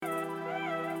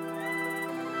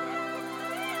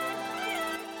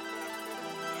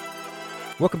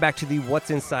Welcome back to the What's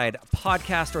Inside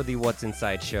podcast, or the What's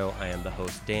Inside show. I am the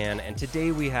host, Dan, and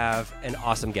today we have an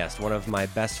awesome guest, one of my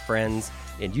best friends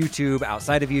in YouTube,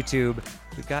 outside of YouTube.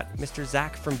 We've got Mr.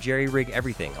 Zack from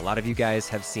JerryRigEverything. A lot of you guys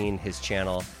have seen his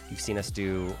channel. You've seen us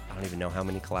do, I don't even know how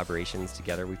many collaborations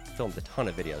together. We've filmed a ton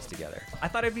of videos together. I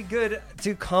thought it'd be good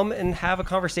to come and have a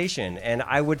conversation, and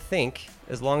I would think,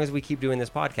 as long as we keep doing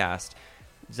this podcast,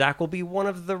 Zack will be one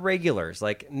of the regulars,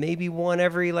 like maybe one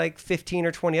every like 15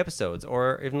 or 20 episodes,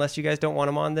 or unless you guys don't want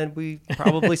him on, then we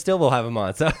probably still will have him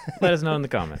on. So let us know in the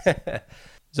comments.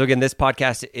 So again, this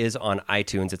podcast is on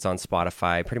iTunes. It's on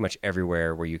Spotify, pretty much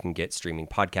everywhere where you can get streaming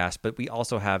podcasts. But we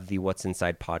also have the What's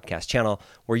Inside podcast channel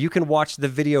where you can watch the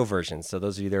video version. So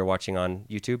those of you that are watching on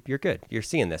YouTube, you're good. You're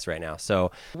seeing this right now.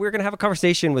 So we're going to have a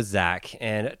conversation with Zack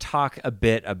and talk a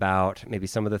bit about maybe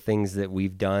some of the things that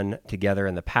we've done together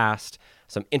in the past,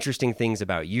 some interesting things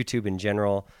about YouTube in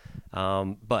general.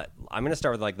 But I'm going to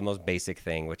start with like the most basic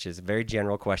thing, which is a very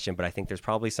general question, but I think there's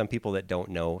probably some people that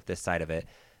don't know this side of it.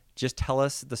 Just tell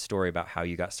us the story about how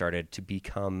you got started to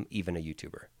become even a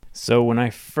YouTuber. So when I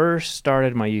first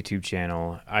started my YouTube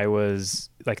channel, I was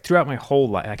like throughout my whole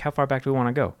life, like how far back do we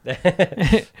want to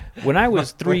go? When I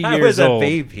was 3 years old. I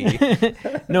was a baby.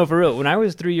 No, for real. When I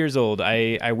was 3 years old,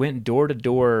 I went door to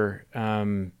door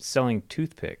selling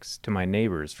toothpicks to my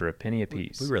neighbors for a penny a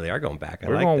piece. We really are going back.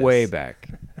 We're going way back.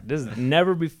 This is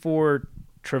never before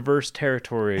traversed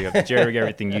territory of the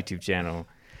JerryRigEverything YouTube channel.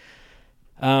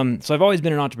 So I've always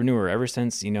been an entrepreneur ever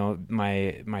since,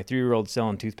 my 3-year-old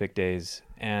selling toothpick days.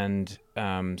 And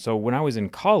so when I was in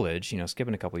college,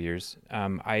 skipping a couple of years,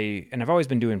 I've always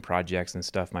been doing projects and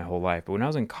stuff my whole life. But when I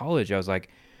was in college, I was like,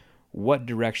 what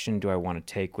direction do I want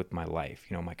to take with my life?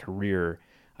 My career.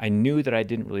 I knew that I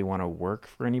didn't really want to work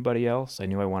for anybody else. I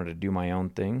knew I wanted to do my own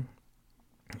thing.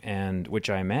 And which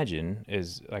I imagine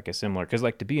is like a similar, because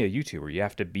like to be a YouTuber, you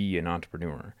have to be an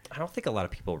entrepreneur. I don't think a lot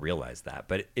of people realize that,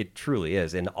 but it truly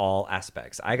is in all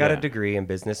aspects. I got a degree in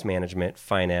business management,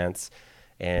 finance,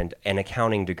 and an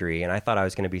accounting degree, and I thought I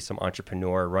was going to be some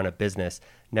entrepreneur, run a business.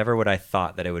 Never would I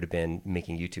thought that it would have been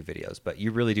making YouTube videos, but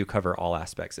you really do cover all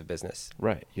aspects of business.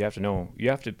 Right. You have to know, you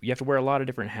have to wear a lot of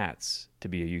different hats to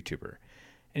be a YouTuber.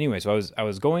 Anyway, so I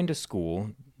was going to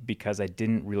school because I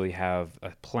didn't really have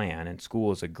a plan, and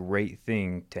school is a great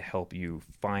thing to help you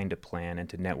find a plan and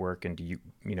to network and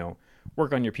to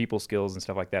work on your people skills and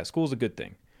stuff like that. School's a good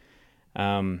thing.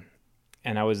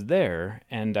 And I was there,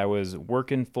 and I was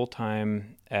working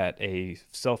full-time at a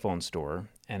cell phone store,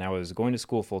 and I was going to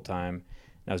school full-time,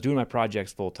 and I was doing my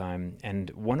projects full-time,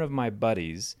 and one of my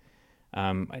buddies,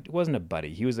 it wasn't a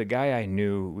buddy, he was a guy I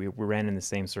knew, we ran in the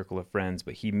same circle of friends,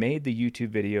 but he made the YouTube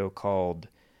video called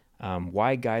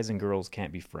Why Guys and Girls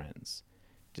Can't Be Friends.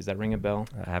 Does that ring a bell?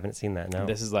 I haven't seen that, no.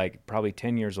 This is like probably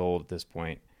 10 years old at this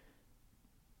point,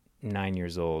 9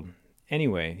 years old.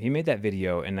 Anyway, he made that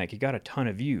video, and like he got a ton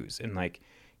of views, and like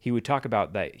he would talk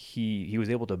about that he was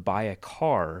able to buy a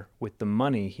car with the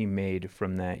money he made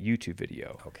from that YouTube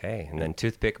video. Okay, and then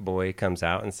Toothpick Boy comes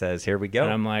out and says, here we go.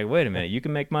 And I'm like, wait a minute, you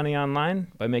can make money online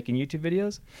by making YouTube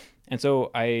videos? And so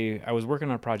I was working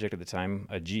on a project at the time,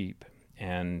 a Jeep,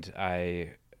 and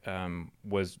I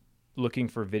was looking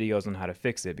for videos on how to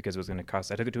fix it because it was going to cost,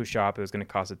 I took it to a shop, it was going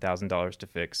to cost $1,000 to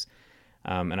fix.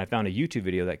 And I found a YouTube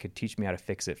video that could teach me how to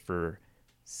fix it for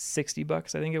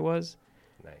 $60, I think it was.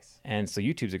 Nice. And so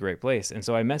YouTube's a great place. And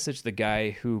so I messaged the guy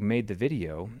who made the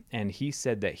video, and he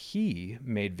said that he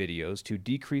made videos to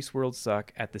decrease world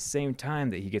suck at the same time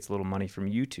that he gets a little money from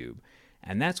YouTube.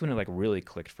 And that's when it like really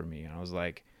clicked for me. And I was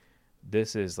like,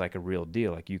 this is like a real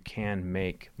deal. Like you can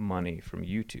make money from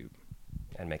YouTube.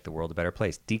 And make the world a better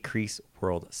place. Decrease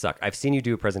world suck. I've seen you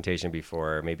do a presentation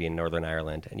before, maybe in Northern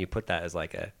Ireland, and you put that as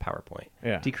like a PowerPoint.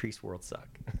 Yeah. Decrease world suck.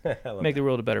 Make the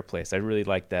world a better place. I really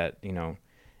like that.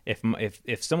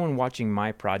 If someone watching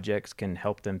my projects can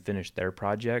help them finish their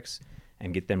projects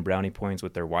and get them brownie points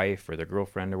with their wife or their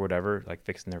girlfriend or whatever, like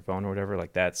fixing their phone or whatever,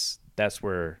 like that's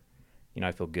where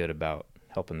I feel good about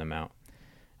helping them out.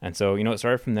 And so it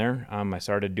started from there. I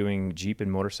started doing Jeep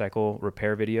and motorcycle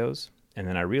repair videos. And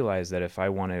then I realized that if I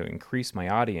want to increase my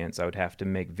audience, I would have to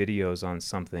make videos on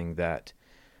something that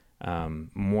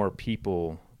more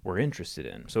people were interested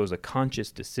in. So it was a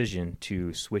conscious decision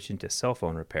to switch into cell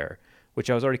phone repair, which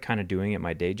I was already kind of doing at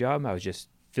my day job. I was just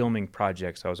filming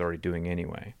projects I was already doing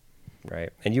anyway. Right.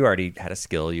 And you already had a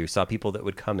skill. You saw people that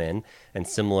would come in, and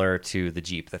similar to the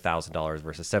Jeep, the $1,000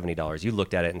 versus $70, you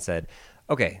looked at it and said,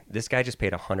 okay, this guy just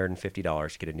paid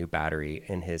 $150 to get a new battery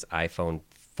in his iPhone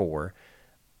 4.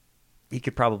 he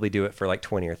could probably do it for like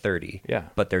 20 or 30. Yeah.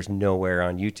 But there's nowhere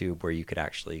on YouTube where you could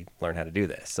actually learn how to do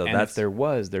this. So and that's if there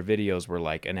was, their videos were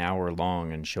like an hour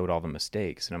long and showed all the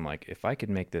mistakes. And I'm like, if I could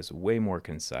make this way more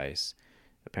concise,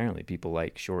 apparently people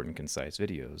like short and concise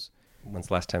videos. When's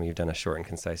the last time you've done a short and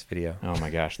concise video? Oh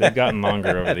my gosh, they've gotten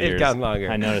longer over the years. They've gotten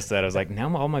longer. I noticed that. I was like,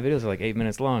 now all my videos are like 8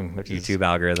 minutes long. Which YouTube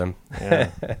algorithm.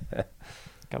 Yeah.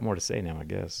 Got more to say now, I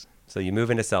guess. So you move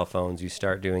into cell phones, you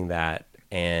start doing that,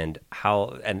 and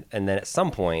then at some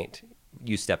point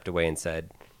you stepped away and said,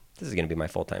 this is going to be my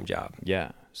full-time job.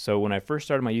 Yeah. So when I first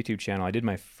started my YouTube channel, I did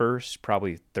my first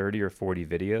probably 30 or 40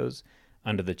 videos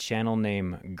under the channel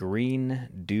name Green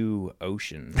Dew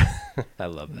Ocean. I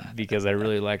love that. Because I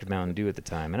really liked Mountain Dew at the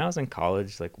time. And I was in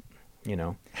college, like, you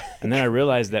know. And then I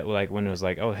realized that, like, when it was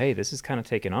like, oh, hey, this is kind of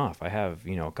taking off. I have,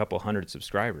 you know, a couple hundred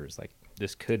subscribers. Like,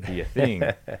 this could be a thing.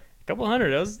 A couple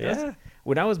hundred. That's,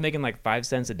 when I was making like 5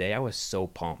 cents a day, I was so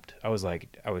pumped. I was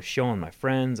like, I was showing my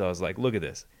friends. I was like, look at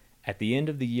this. At the end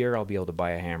of the year, I'll be able to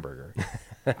buy a hamburger.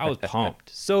 I was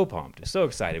pumped, so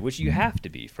excited, which you have to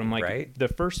be. From like the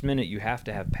first minute, you have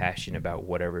to have passion about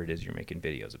whatever it is you're making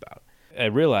videos about. I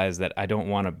realized that I don't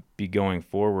want to be going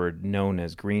forward known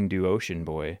as Green Dew Ocean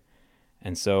Boy.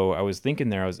 And so I was thinking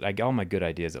there, I got all my good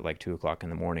ideas at like 2 o'clock in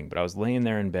the morning, but I was laying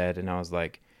there in bed and I was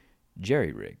like,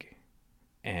 JerryRig.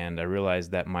 And I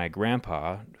realized that my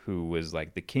grandpa, who was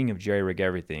like the king of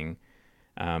JerryRigEverything,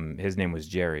 his name was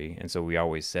Jerry, and so we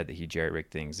always said that he jerry-rigged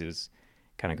things. It was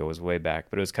kind of goes way back,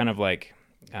 but it was kind of like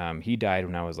he died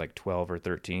when I was like 12 or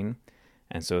 13,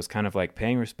 and so it's kind of like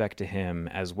paying respect to him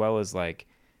as well as like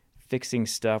fixing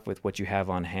stuff with what you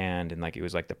have on hand, and like it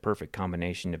was like the perfect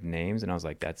combination of names, and I was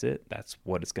like, that's it, that's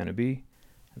what it's gonna be,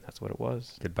 and that's what it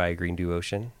was. Goodbye, Green Dew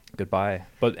Ocean. Goodbye.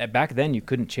 But back then you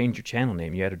couldn't change your channel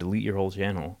name; you had to delete your whole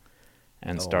channel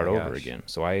and start over again.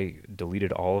 So I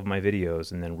deleted all of my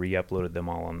videos and then re-uploaded them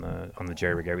all on the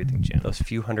JerryRigEverything channel. Those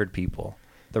few hundred people,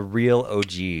 the real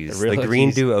OGs, the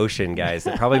Green Dew Ocean guys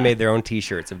that probably made their own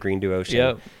T-shirts of Green Dew Ocean.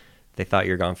 Yep. They thought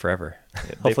you're gone forever.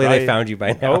 Hopefully they found you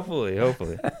by now.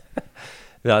 Hopefully.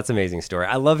 That's an amazing story.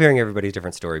 I love hearing everybody's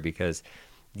different story because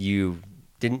you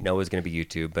didn't know it was going to be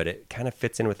YouTube, but it kind of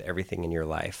fits in with everything in your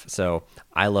life. So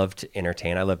I love to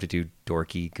entertain. I love to do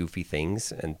dorky, goofy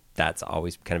things, and that's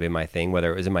always kind of been my thing.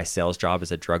 Whether it was in my sales job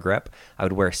as a drug rep, I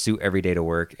would wear a suit every day to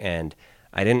work, and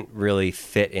I didn't really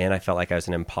fit in. I felt like I was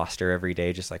an imposter every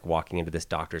day, just like walking into this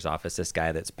doctor's office. This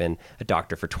guy that's been a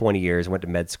doctor for 20 years, went to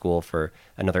med school for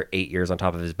another 8 years on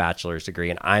top of his bachelor's degree,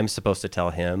 and I'm supposed to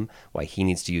tell him why he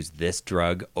needs to use this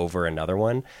drug over another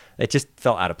one. It just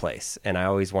felt out of place, and I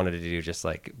always wanted to do just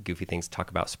like goofy things, talk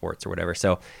about sports or whatever.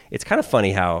 So it's kind of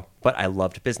funny but I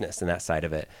loved business and that side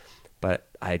of it. But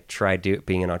I tried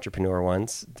being an entrepreneur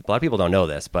once. A lot of people don't know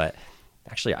this, but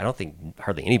actually I don't think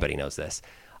hardly anybody knows this.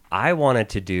 I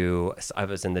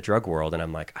was in the drug world, and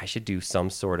I'm like, I should do some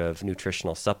sort of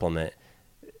nutritional supplement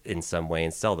in some way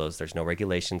and sell those. There's no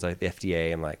regulations like the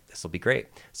FDA. I'm like, this will be great.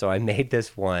 So I made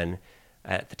this one.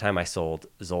 At the time I sold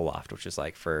Zoloft, which is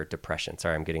like for depression.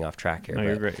 Sorry, I'm getting off track here. No,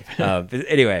 you're great. But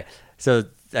anyway, so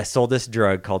I sold this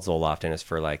drug called Zoloft, and it's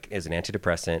is an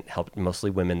antidepressant, helped mostly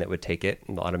women that would take it.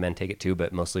 A lot of men take it too,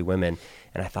 but mostly women.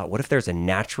 And I thought, what if there's a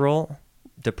natural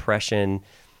depression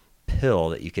pill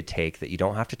that you could take that you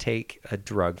don't have to take a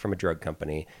drug from a drug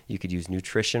company? You could use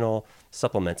nutritional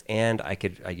supplements, and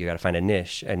you got to find a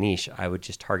niche. I would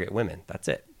just target women. That's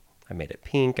it. I made it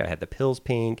pink. I had the pills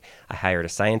pink. I hired a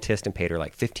scientist and paid her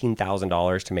like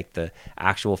 $15,000 to make the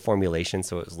actual formulation,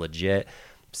 so it was legit.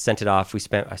 Sent it off. I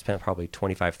spent probably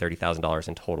 $25,000, $30,000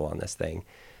 in total on this thing.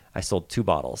 I sold 2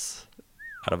 bottles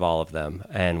out of all of them,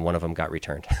 and one of them got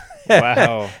returned.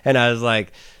 Wow. And I was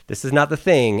like, this is not the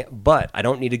thing, but I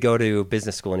don't need to go to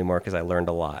business school anymore because I learned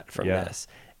a lot from this.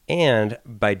 And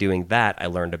by doing that, I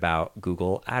learned about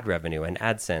Google ad revenue and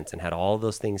AdSense and had all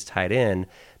those things tied in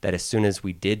that as soon as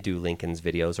we did do Lincoln's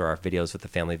videos or our videos with the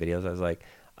family videos, I was like,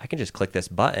 I can just click this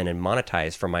button and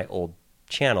monetize from my old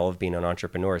channel of being an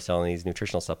entrepreneur selling these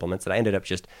nutritional supplements that I ended up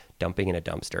just dumping in a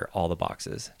dumpster, all the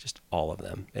boxes, just all of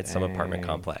them at some apartment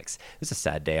complex. It was a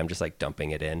sad day. I'm just like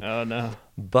dumping it in. Oh no.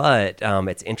 But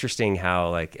it's interesting how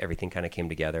like everything kind of came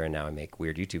together, and now I make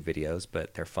weird YouTube videos,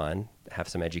 but they're fun, have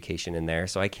some education in there.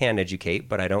 So I can educate,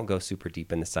 but I don't go super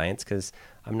deep in the science because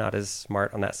I'm not as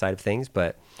smart on that side of things.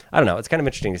 But I don't know. It's kind of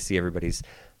interesting to see everybody's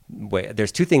way.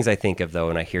 There's 2 things I think of though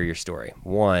when I hear your story.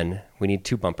 One, we need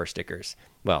 2 bumper stickers.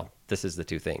 Well, this is the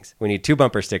 2 things. We need 2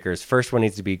 bumper stickers. First one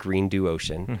needs to be Green Dew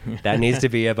Ocean. That needs to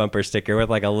be a bumper sticker with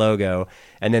like a logo.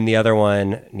 And then the other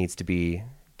one needs to be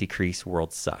Decrease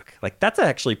World Suck. Like that's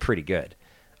actually pretty good.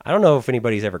 I don't know if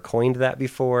anybody's ever coined that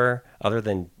before other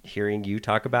than hearing you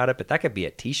talk about it, but that could be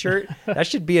a t-shirt. That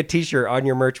should be a t-shirt on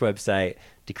your merch website.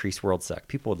 Decrease World Suck.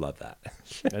 People would love that.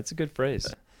 That's a good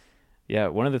phrase. Yeah,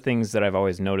 one of the things that I've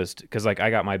always noticed, because like I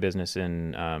got my business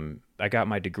in, I got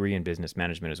my degree in business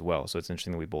management as well. So it's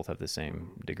interesting that we both have the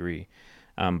same degree.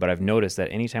 But I've noticed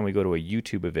that anytime we go to a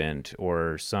YouTube event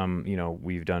or some,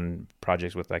 we've done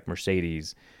projects with like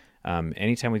Mercedes.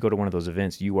 Anytime we go to one of those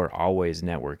events, you are always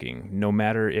networking. No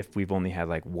matter if we've only had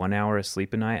like 1 hour of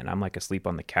sleep a night and I'm like asleep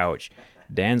on the couch,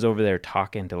 Dan's over there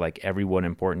talking to like everyone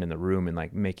important in the room and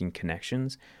like making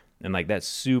connections. And like that's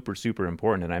super, super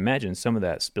important. And I imagine some of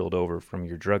that spilled over from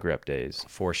your drug rep days.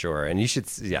 For sure. And you should,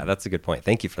 yeah, that's a good point.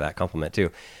 Thank you for that compliment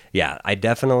too. Yeah, I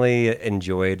definitely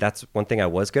enjoyed, that's one thing I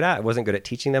was good at. I wasn't good at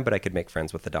teaching them, but I could make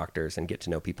friends with the doctors and get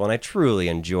to know people. And I truly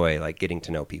enjoy like getting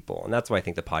to know people. And that's why I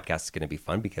think the podcast is going to be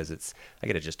fun because I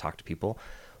get to just talk to people.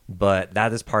 But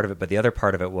that is part of it. But the other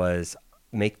part of it was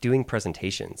doing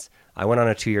presentations. I went on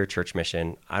a 2-year church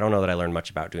mission. I don't know that I learned much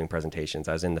about doing presentations.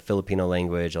 I was in the Filipino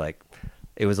language,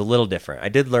 it was a little different. I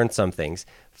did learn some things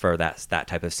for that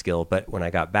type of skill, but when I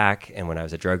got back and when I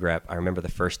was a drug rep, I remember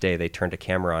the first day they turned a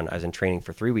camera on. I was in training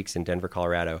for 3 weeks in Denver,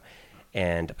 Colorado,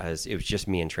 and it was just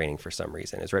me in training for some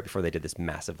reason. It was right before they did this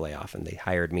massive layoff, and they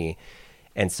hired me.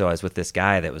 And so I was with this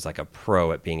guy that was like a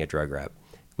pro at being a drug rep.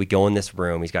 We go in this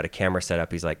room. He's got a camera set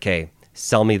up. He's like, "Okay,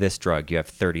 sell me this drug. You have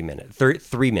 3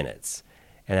 minutes."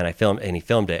 And then he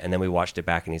filmed it, and then we watched it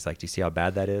back, and he's like, "Do you see how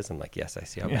bad that is?" I'm like, "Yes, I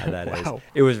see how bad that Wow. is.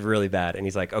 It was really bad." And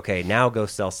he's like, "Okay, now go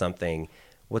sell something.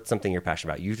 What's something you're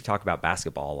passionate about? You talk about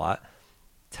basketball a lot.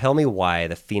 Tell me why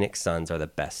the Phoenix Suns are the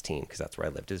best team," because that's where I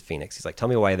lived, is Phoenix. He's like, "Tell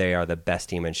me why they are the best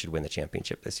team and should win the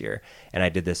championship this year." And I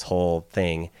did this whole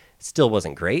thing. Still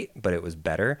wasn't great, but it was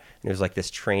better. And it was like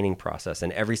this training process.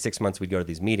 And every 6 months we'd go to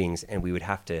these meetings, and we would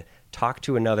have to talk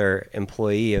to another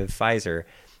employee of Pfizer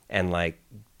and like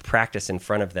practice in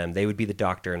front of them. They would be the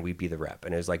doctor and we'd be the rep,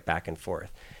 and it was like back and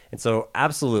forth. And so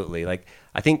absolutely, like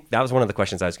I think that was one of the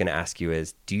questions I was going to ask you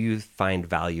is, do you find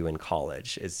value in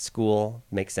college? Is school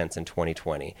make sense in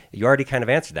 2020? You already kind of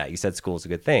answered that. You said school is a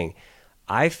good thing.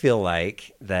 I feel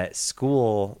like that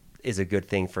school is a good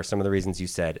thing for some of the reasons you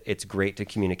said. It's great to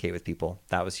communicate with people.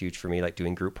 That was huge for me, like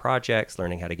doing group projects,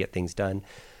 learning how to get things done.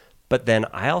 But then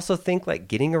I also think like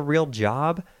getting a real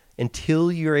job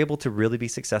until you're able to really be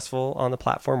successful on the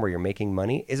platform where you're making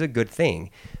money is a good thing,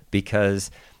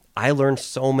 because I learned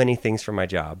so many things from my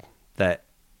job that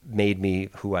made me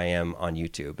who I am on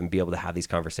YouTube and be able to have these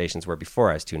conversations where before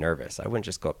I was too nervous. I wouldn't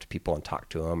just go up to people and talk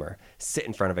to them or sit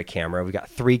in front of a camera. We got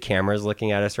 3 cameras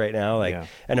looking at us right now,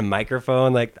 and a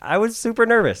microphone. Like I was super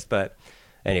nervous, but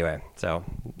anyway, so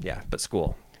yeah, but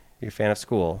school, you're a fan of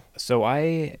school. So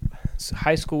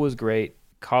high school was great.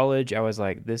 College, I was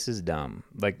like, this is dumb.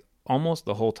 Like almost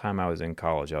the whole time I was in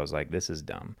college, I was like, this is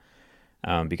dumb.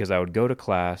 Because I would go to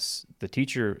class, the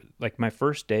teacher, like my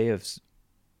first day of,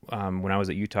 when I was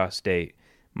at Utah State,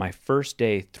 my first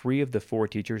day, 3 of the 4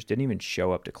 teachers didn't even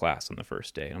show up to class on the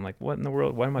first day. And I'm like, what in the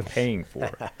world? What am I paying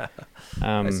for?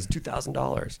 This is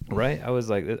 $2,000. Right? I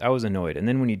was annoyed. And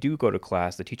then when you do go to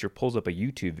class, the teacher pulls up a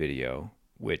YouTube video,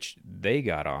 which they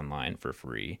got online for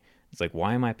free. It's like,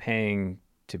 why am I paying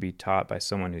to be taught by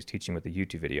someone who's teaching with a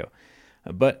YouTube video?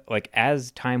 But like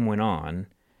as time went on,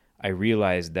 I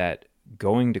realized that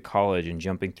going to college and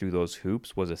jumping through those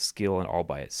hoops was a skill all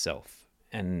by itself.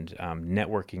 And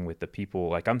networking with the people,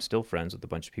 like I'm still friends with a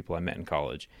bunch of people I met in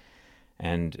college.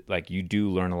 And like you do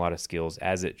learn a lot of skills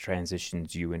as it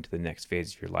transitions you into the next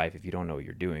phase of your life if you don't know what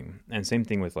you're doing. And same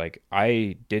thing with like,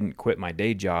 I didn't quit my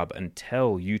day job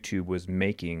until YouTube was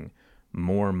making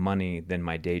more money than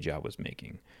my day job was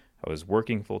making. I was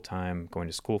working full-time, going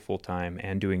to school full-time,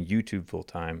 and doing YouTube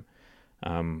full-time.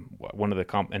 One of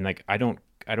the and like I don't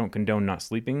condone not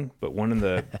sleeping, but one of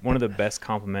the best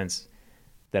compliments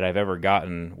that I've ever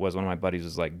gotten was one of my buddies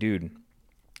was like, "Dude,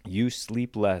 you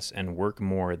sleep less and work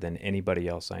more than anybody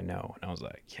else I know." And I was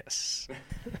like, yes.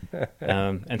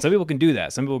 And some people can do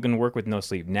that. Some people can work with no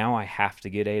sleep. Now I have to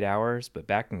get 8 hours, but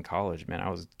back in college, man, I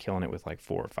was killing it with like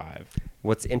 4 or 5.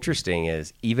 What's interesting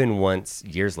is even once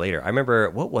years later, I remember,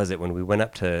 what was it when we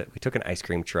took an ice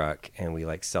cream truck and we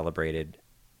like celebrated,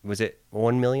 was it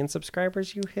 1 million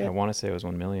subscribers you hit? I want to say it was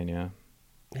 1 million, yeah.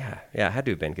 Yeah, it had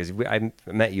to have been, because I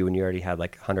met you and you already had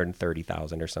like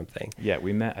 130,000 or something. Yeah,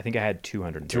 we met, I think I had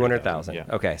 200,000. Yeah.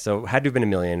 Okay, so had to have been 1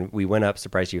 million. We went up,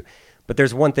 surprised you. But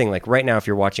there's one thing, like right now, if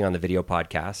you're watching on the video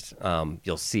podcast,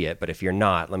 you'll see it. But if you're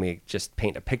not, let me just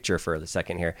paint a picture for the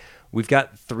second here. We've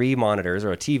got 3 monitors,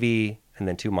 or a TV, and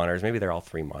then 2 monitors. Maybe they're all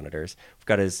 3 monitors. We've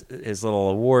got his little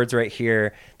awards right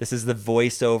here. This is the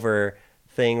voiceover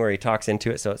thing where he talks into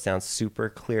it so it sounds super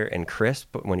clear and crisp,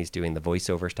 but when he's doing the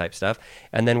voiceovers type stuff.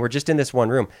 And then we're just in this one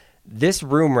room. This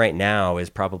room right now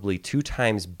is probably 2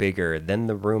 times bigger than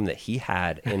the room that he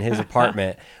had in his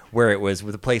apartment, where it was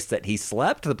the place that he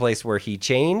slept, the place where he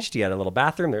changed. He had a little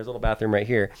bathroom. There's a little bathroom right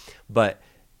here. But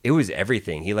it was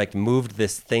everything. He like moved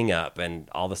this thing up, and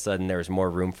all of a sudden there was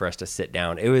more room for us to sit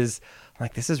down. It was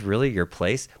like, this is really your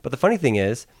place. But the funny thing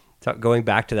is, going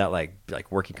back to that,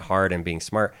 like working hard and being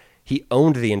smart, he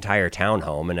owned the entire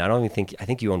townhome, and I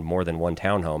think you owned more than one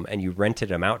townhome, and you rented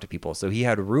them out to people. So he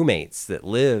had roommates that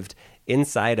lived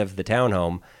inside of the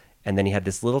townhome, and then he had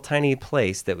this little tiny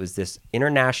place that was this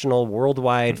international,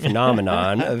 worldwide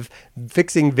phenomenon of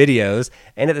fixing videos.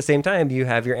 And at the same time, you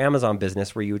have your Amazon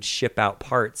business where you would ship out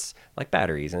parts like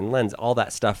batteries and lens, all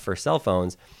that stuff for cell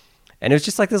phones. And it was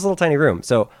just like this little tiny room.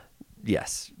 So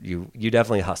yes, you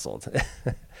definitely hustled.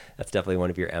 That's definitely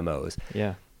one of your MOs.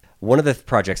 Yeah. One of the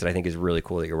projects that I think is really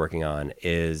cool that you're working on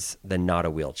is the Not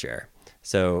a Wheelchair.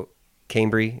 So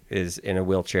Cambry is in a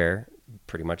wheelchair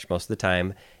pretty much most of the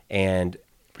time, and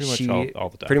pretty much all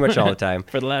the time. Pretty much all the time.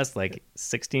 For the last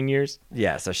 16 years.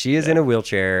 Yeah, so she is in a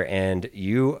wheelchair, and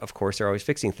you, of course, are always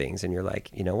fixing things, and you're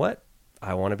like, you know what?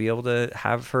 I want to be able to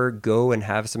have her go and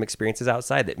have some experiences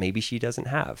outside that maybe she doesn't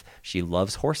have. She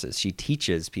loves horses. She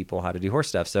teaches people how to do horse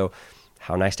stuff. So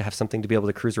how nice to have something to be able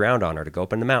to cruise around on, or to go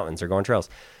up in the mountains or go on trails.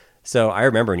 So I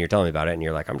remember when you're telling me about it, and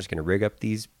you're like, I'm just going to rig up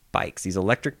these bikes, these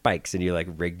electric bikes, and you like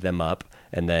rigged them up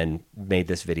and then made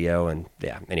this video. And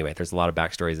yeah, anyway, there's a lot of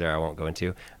backstories there I won't go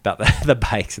into about the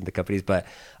bikes and the companies. But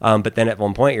then at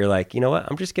one point you're like, you know what?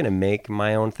 I'm just going to make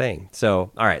my own thing.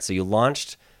 So, all right. So you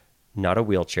launched Not a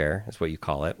Wheelchair, is what you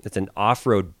call it. It's an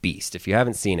off-road beast. If you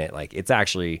haven't seen it, like, it's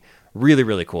actually really,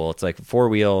 really cool. It's like 4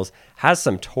 wheels, has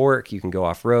some torque. You can go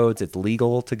off roads. It's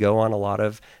legal to go on a lot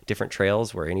of different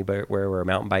trails where a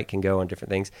mountain bike can go, and different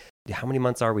things. How many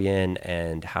months are we in,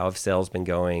 and how have sales been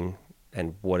going,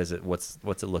 and what is it? What's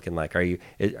it looking like?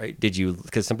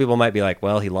 Because some people might be like,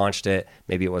 well, he launched it,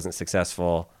 maybe it wasn't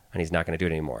successful and he's not going to do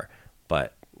it anymore.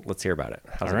 But let's hear about it.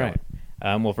 How's it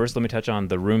going? Well, first let me touch on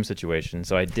the room situation.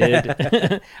 So I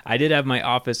did I did have my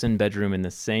office and bedroom in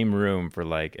the same room for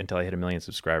until I hit 1 million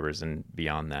subscribers and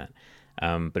beyond that.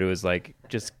 But it was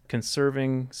just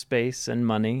conserving space and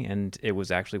money, and it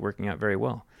was actually working out very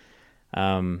well.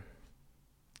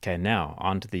 Okay, now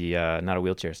on to the Not a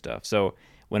Wheelchair stuff. So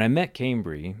when I met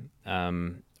Cambry,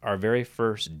 our very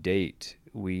first date,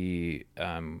 we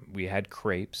had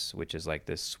crepes, which is like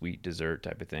this sweet dessert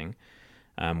type of thing.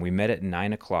 We met at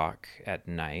 9:00 at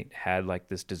night, had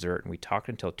this dessert, and we talked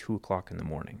until 2:00 in the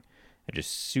morning. And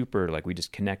just super, we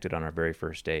just connected on our very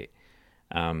first date.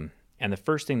 And the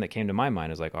first thing that came to my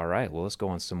mind was all right, well, let's go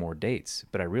on some more dates.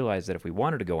 But I realized that if we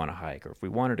wanted to go on a hike, or if we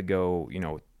wanted to go,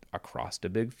 across a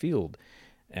big field,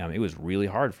 it was really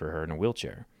hard for her in a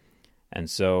wheelchair. And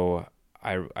so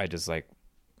I just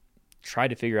tried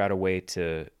to figure out a way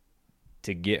to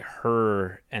get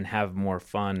her and have more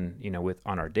fun,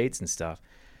 on our dates and stuff.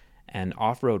 And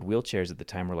off-road wheelchairs at the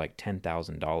time were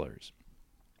 $10,000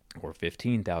 or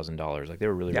 $15,000. They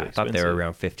were really, really expensive. I thought they were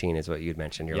around 15 is what you'd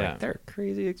mentioned. You're like, they're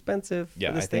crazy expensive for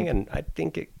this thing, and I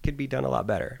think it could be done a lot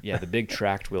better. Yeah, the big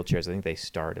tracked wheelchairs, I think they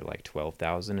start at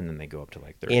 $12,000, and then they go up to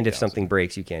 $30,000. And if something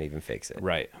breaks, you can't even fix it.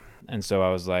 Right. And so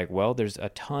I was like, well, there's a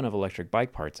ton of electric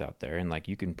bike parts out there, and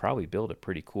you can probably build a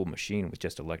pretty cool machine with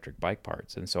just electric bike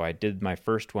parts. And so I did my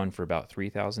first one for about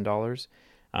 $3,000.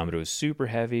 But it was super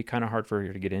heavy, kind of hard for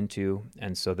her to get into.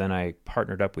 And so then I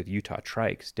partnered up with Utah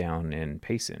Trikes down in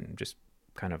Payson, just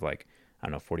kind of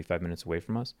 45 minutes away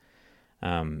from us.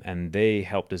 And they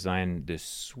helped design this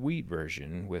sweet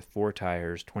version with 4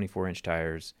 tires, 24-inch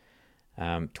tires,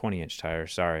 20-inch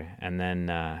tires, sorry. And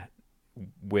then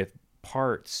with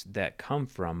parts that come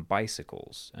from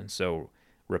bicycles. And so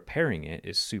repairing it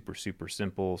is super, super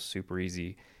simple, super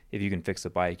easy. If you can fix the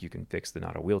bike, you can fix the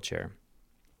Not a Wheelchair.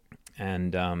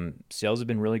 And sales have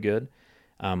been really good.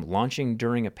 Launching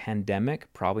during a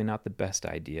pandemic, probably not the best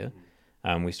idea.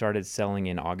 We started selling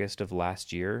in August of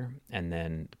last year, and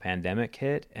then the pandemic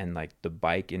hit, and the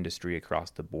bike industry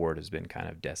across the board has been kind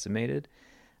of decimated.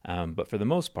 But for the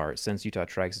most part, since Utah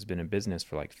Trikes has been in business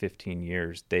for 15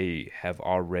 years, they have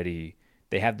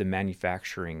the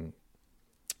manufacturing,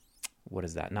 what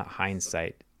is that? Not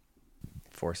hindsight.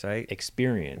 Foresight?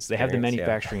 Experience. They have the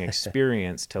manufacturing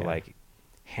experience to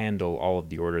handle all of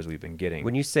the orders we've been getting.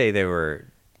 When you say they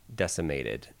were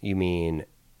decimated, you mean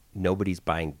nobody's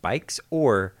buying bikes,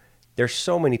 or there's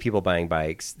so many people buying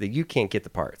bikes that you can't get the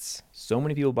parts? So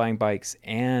many people buying bikes,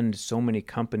 and so many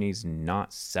companies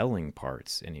not selling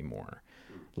parts anymore.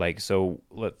 Like, so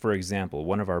for example,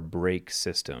 one of our brake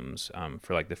systems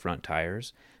for like the front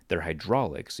tires, they're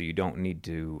hydraulic, so you don't need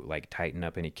to like tighten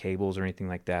up any cables or anything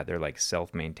like that. They're like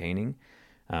self-maintaining.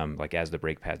 Like as the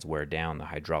brake pads wear down, the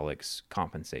hydraulics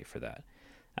compensate for that.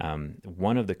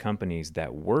 One of the companies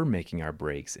that were making our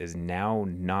brakes is now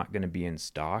not going to be in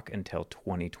stock until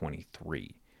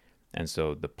 2023. And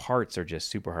so the parts are just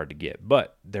super hard to get,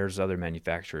 but there's other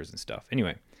manufacturers and stuff.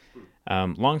 Anyway,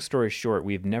 long story short,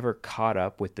 we've never caught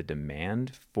up with the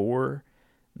demand for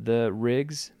the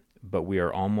rigs, but we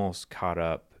are almost caught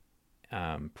up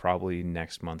probably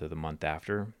next month or the month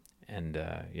after. And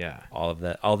yeah, all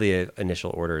the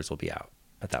initial orders will be out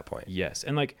at that point. Yes.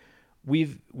 And like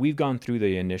we've gone through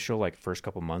the initial like first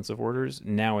couple months of orders.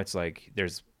 Now it's like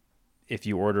if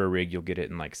you order a rig, you'll get it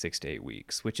in like 6 to 8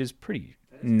 weeks, which is pretty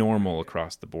normal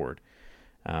across the board.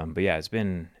 But yeah, it's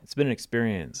been an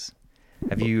experience.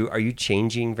 Are you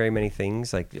changing very many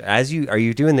things? Like are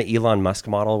you doing the Elon Musk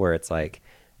model where it's like,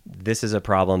 this is a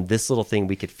problem, this little thing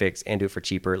we could fix and do it for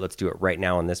cheaper, let's do it right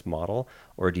now on this model?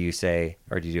 Or do you do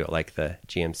it like the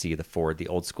GMC, the Ford, the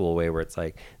old school way where it's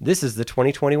like, this is the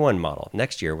 2021 model.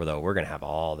 Next year, though, we're going to have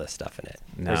all this stuff in it.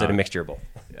 No. Or is it a mixture of both?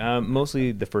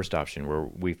 Mostly the first option where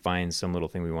we find some little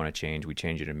thing we want to change, we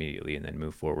change it immediately and then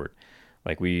move forward.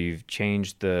 Like we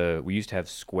used to have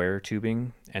square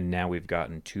tubing, and now we've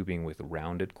gotten tubing with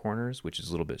rounded corners, which is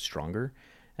a little bit stronger.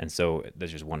 And so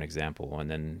that's just one example. And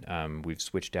then we've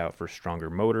switched out for stronger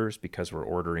motors because we're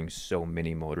ordering so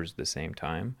many motors at the same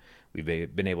time. We've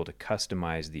been able to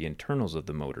customize the internals of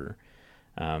the motor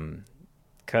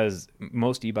because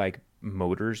most e-bike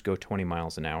motors go 20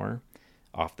 miles an hour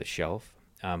off the shelf,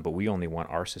 but we only want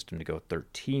our system to go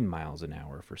 13 miles an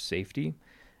hour for safety.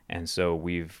 And so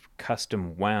we've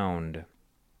custom wound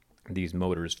these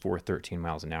motors for 13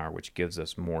 miles an hour, which gives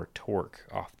us more torque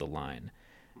off the line.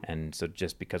 And so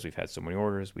just because we've had so many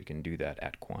orders, we can do that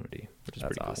at quantity, which is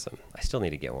That's pretty awesome. Cool. I still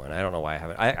need to get one. I don't know why I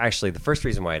haven't. Actually, the first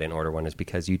reason why I didn't order one is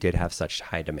because you did have such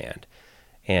high demand.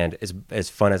 And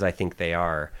as fun as I think they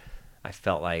are, I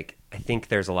think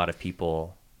there's a lot of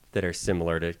people that are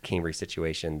similar to Cambry's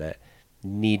situation that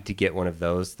need to get one of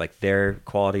those. Like their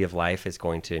quality of life is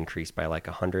going to increase by like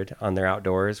 100 on their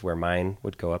outdoors, where mine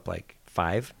would go up like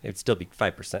 5. It'd still be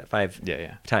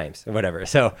 5% times or whatever.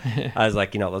 So I was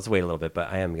like, let's wait a little bit,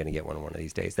 but I am going to get one of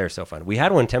these days. They're so fun. We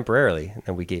had one temporarily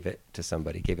and we gave it to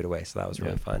somebody, gave it away. So that was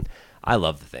really fun. I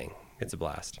love the thing. It's a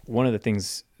blast. One of the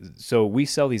things, so we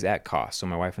sell these at cost. So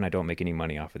my wife and I don't make any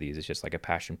money off of these. It's just like a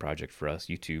passion project for us.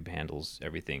 YouTube handles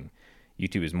everything.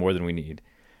 YouTube is more than we need.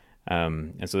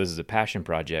 And so this is a passion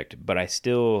project, but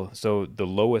so the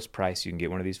lowest price you can get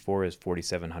one of these for is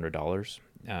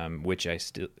 $4,700,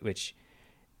 which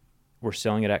we're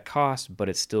selling it at cost, but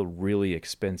it's still really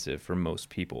expensive for most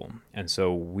people. And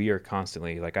so we are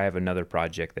constantly, like I have another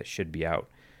project that should be out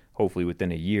hopefully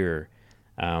within a year.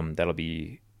 It'll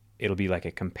be like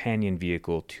a companion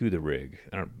vehicle to the rig.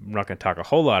 I'm not going to talk a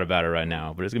whole lot about it right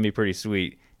now, but it's going to be pretty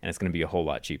sweet and it's going to be a whole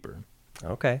lot cheaper.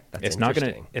 Okay, that's it's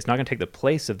interesting. It's not gonna take the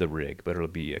place of the rig, but it'll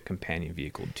be a companion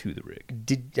vehicle to the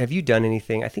rig. Have you done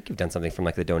anything? I think you've done something from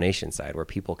like the donation side where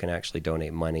people can actually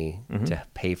donate money to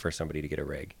pay for somebody to get a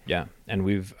rig. Yeah,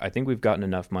 and I think we've gotten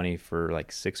enough money for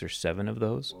like 6 or 7 of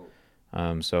those.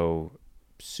 So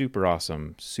super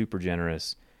awesome, super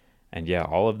generous, and yeah,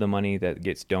 all of the money that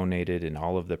gets donated and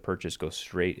all of the purchase goes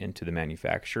straight into the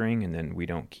manufacturing, and then we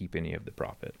don't keep any of the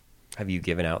profit. Have you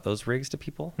given out those rigs to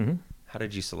people? Mm-hmm. How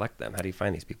did you select them? How do you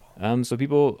find these people? So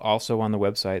people also on the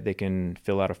website, they can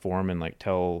fill out a form and like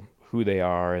tell who they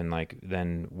are. And like,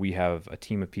 then we have a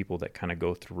team of people that kind of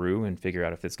go through and figure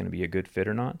out if it's going to be a good fit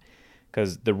or not.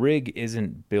 Because the rig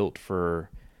isn't built for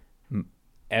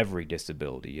every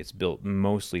disability. It's built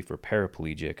mostly for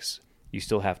paraplegics. You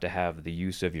still have to have the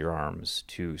use of your arms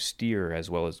to steer as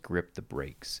well as grip the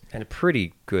brakes. And a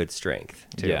pretty good strength,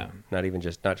 too. Yeah. Not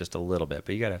just a little bit,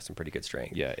 but you got to have some pretty good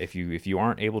strength. Yeah, if you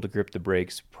aren't able to grip the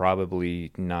brakes,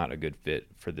 probably not a good fit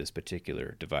for this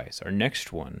particular device. Our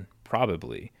next one,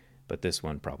 probably, but this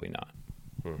one, probably not.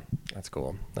 That's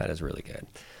cool. That is really good.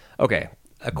 Okay,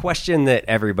 a question that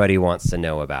everybody wants to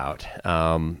know about.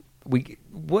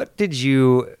 When did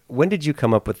you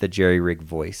come up with the Jerry Rig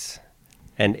voice?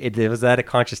 And was that a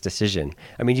conscious decision?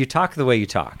 I mean, you talk the way you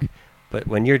talk, but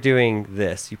when you're doing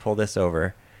this, you pull this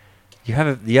over, you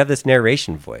have this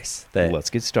narration voice. Let's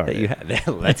get started.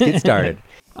 Let's get started.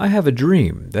 I have a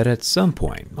dream that at some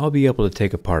point I'll be able to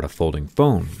take apart a folding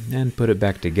phone and put it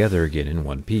back together again in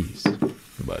one piece.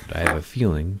 But I have a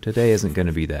feeling today isn't going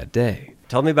to be that day.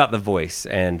 Tell me about the voice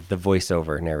and the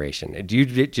voiceover narration. Do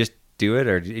you just do it,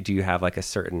 or do you have like a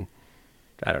certain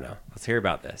I don't know. Let's hear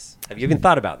about this. Have you even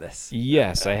thought about this?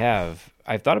 Yes, I have.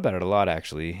 I've thought about it a lot,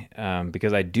 actually,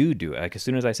 because I do it. Like, as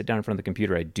soon as I sit down in front of the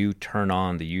computer, I do turn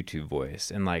on the YouTube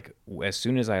voice. And, like, as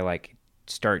soon as I, like,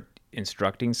 start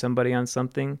instructing somebody on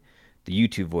something, the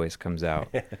YouTube voice comes out.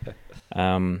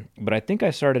 But I think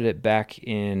I started it back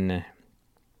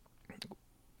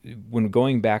when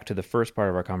going back to the first part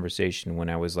of our conversation, when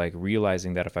I was, like,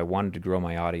 realizing that if I wanted to grow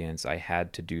my audience, I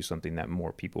had to do something that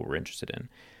more people were interested in.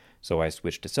 So I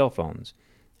switched to cell phones,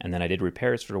 and then I did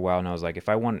repairs for a while. And I was like, if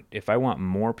I want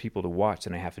more people to watch,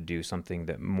 then I have to do something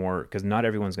that more, because not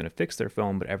everyone's going to fix their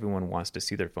phone, but everyone wants to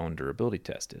see their phone durability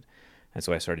tested. And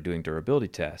so I started doing durability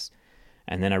tests.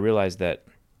 And then I realized that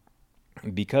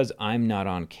because I'm not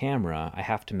on camera, I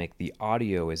have to make the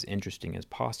audio as interesting as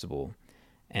possible.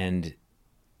 And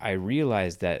I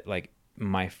realized that, like,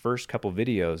 my first couple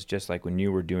videos, just like when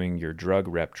you were doing your drug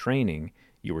rep training,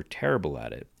 you were terrible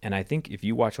at it. And I think if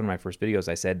you watch one of my first videos,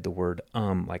 I said the word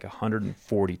like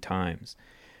 140 times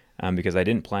because I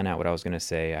didn't plan out what I was going to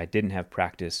say. I didn't have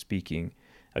practice speaking.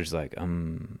 I was just like, over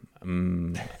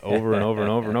and over and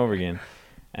over and over again.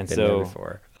 And so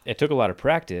it took a lot of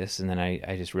practice. And then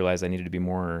I just realized I needed to be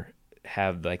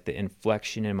have like the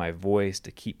inflection in my voice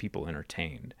to keep people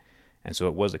entertained. And so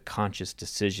it was a conscious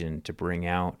decision to bring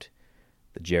out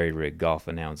the Jerry Rig golf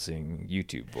announcing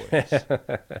YouTube voice.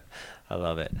 I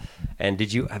love it. And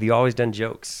have you always done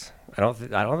jokes? I don't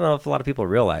know if a lot of people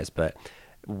realize, but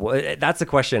that's a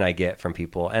question I get from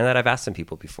people, and that I've asked some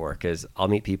people before, because I'll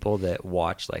meet people that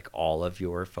watch like all of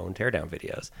your phone teardown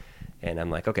videos, and I'm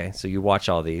like, okay, so you watch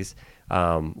all these.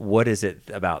 What is it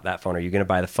about that phone? Are you going to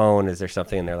buy the phone? Is there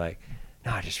something? And they're like,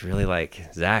 no, I just really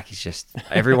like Zach. He's just,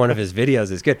 every one of his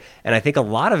videos is good. And I think a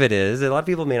lot of it is, a lot of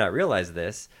people may not realize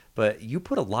this, but you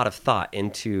put a lot of thought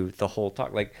into the whole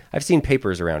talk. Like, I've seen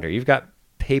papers around here. You've got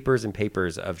papers and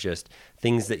papers of just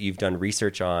things that you've done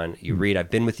research on. You read.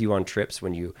 I've been with you on trips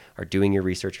when you are doing your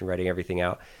research and writing everything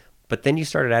out. But then you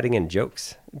started adding in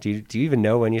jokes. Do you even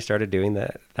know when you started doing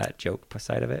that joke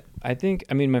side of it? I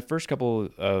mean, my first couple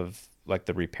of like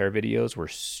the repair videos were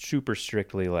super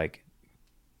strictly like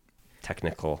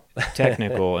technical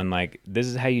and like, this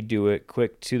is how you do it,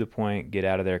 quick, to the point, get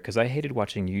out of there. Because I hated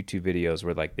watching YouTube videos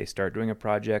where like they start doing a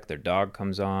project, their dog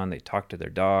comes on, they talk to their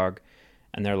dog,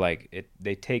 and they're like,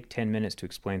 they take 10 minutes to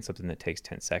explain something that takes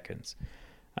 10 seconds.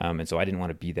 And so I didn't want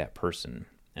to be that person.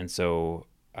 And so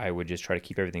I would just try to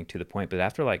keep everything to the point. But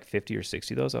after like 50 or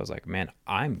 60 of those, I was like, man,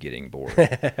 I'm getting bored.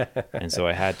 And so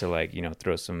I had to like,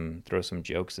 throw some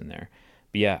jokes in there.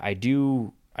 But yeah, I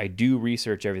do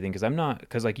research everything,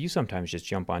 because like you sometimes just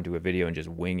jump onto a video and just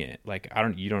wing it. Like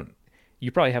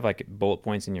you probably have like bullet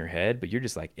points in your head, but you're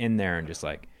just like in there and just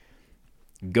like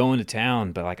going to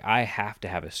town. But like I have to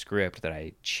have a script that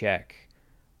I check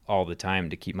all the time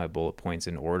to keep my bullet points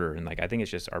in order. And like, I think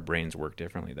it's just our brains work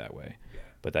differently that way.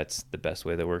 But that's the best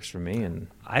way that works for me. And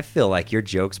I feel like your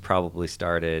jokes probably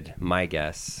started, my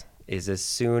guess is, as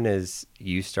soon as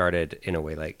you started in a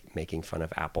way like making fun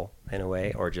of Apple in a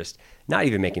way, or just not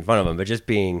even making fun of them, but just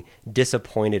being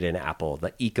disappointed in Apple,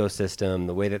 the ecosystem,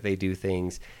 the way that they do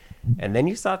things. And then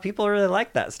you saw people really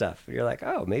like that stuff. You're like,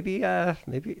 oh, maybe,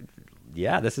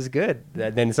 yeah, this is good.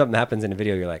 And then something happens in a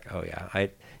video. You're like, oh yeah,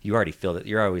 you already feel that.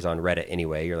 You're always on Reddit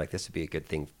anyway. You're like, this would be a good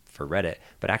thing for Reddit,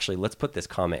 but actually let's put this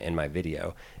comment in my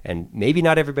video. And maybe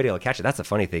not everybody will catch it. That's the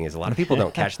funny thing, is a lot of people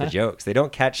don't catch the jokes. They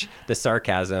don't catch the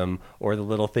sarcasm or the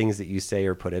little things that you say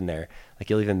or put in there. Like,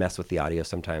 you'll even mess with the audio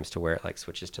sometimes to where it like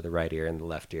switches to the right ear and the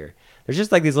left ear. There's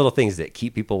just like these little things that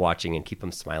keep people watching and keep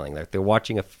them smiling. Like, they're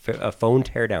watching a phone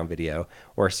teardown video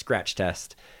or a scratch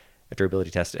test, a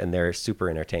durability test, and they're super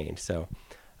entertained. So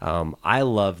I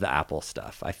love the Apple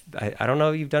stuff. I don't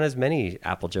know if you've done as many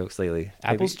Apple jokes lately.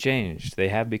 Apple's changed. They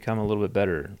have become a little bit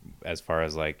better as far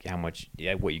as like how much,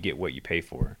 what you get, what you pay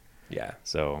for. Yeah.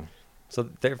 So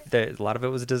there, a lot of it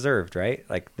was deserved, right?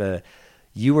 Like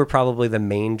you were probably the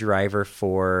main driver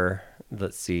for,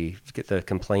 let's see, the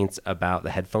complaints about the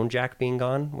headphone jack being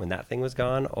gone when that thing was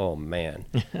gone. Oh man,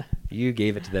 you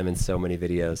gave it to them in so many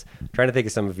videos. I'm trying to think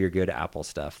of some of your good Apple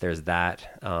stuff. There's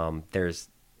that. There's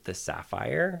the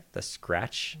Sapphire, the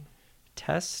scratch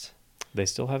test. They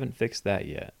still haven't fixed that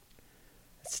yet.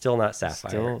 It's still not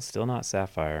Sapphire. Still not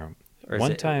Sapphire. Or is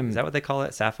that what they call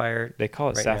it? Sapphire? They call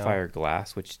it right Sapphire now?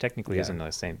 Glass, which technically isn't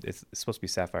the same. It's supposed to be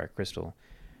Sapphire Crystal.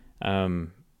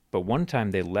 But one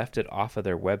time they left it off of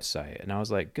their website, and I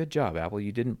was like, good job, Apple.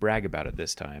 You didn't brag about it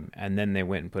this time. And then they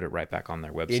went and put it right back on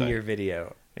their website. In your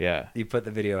video. Yeah. You put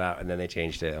the video out, and then they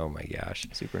changed it. Oh my gosh.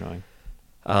 Super annoying.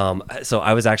 So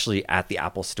I was actually at the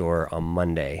Apple store on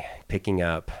Monday picking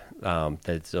up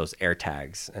those air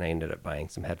tags, and I ended up buying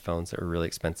some headphones that were really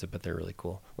expensive, but they're really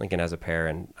cool. Lincoln has a pair,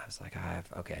 and I was like,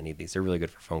 I need these. They're really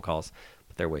good for phone calls,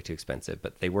 but they're way too expensive,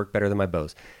 but they work better than my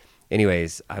Bose.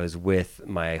 Anyways, I was with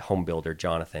my home builder,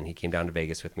 Jonathan. He came down to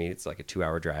Vegas with me. It's like a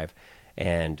 2-hour drive,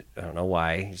 and I don't know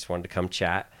why. He just wanted to come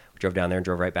chat. We drove down there and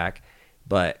drove right back.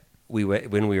 But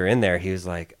when we were in there, he was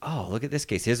like, "Oh, look at this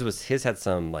case. His had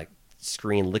some like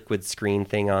liquid screen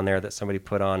thing on there that somebody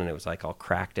put on, and it was like all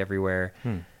cracked everywhere."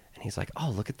 And he's like, "Oh,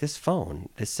 look at this phone.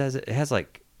 This says it has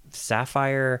like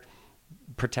sapphire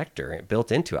protector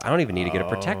built into it. I don't even need to get a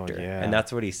protector." Yeah. And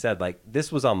that's what he said. Like, this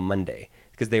was on Monday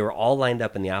because they were all lined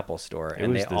up in the Apple store,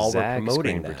 and they all Zack were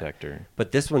promoting screen that. protector.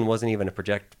 But this one wasn't even a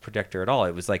protector at all.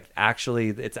 It was like, actually,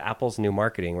 it's Apple's new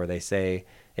marketing where they say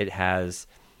it has,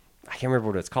 I can't remember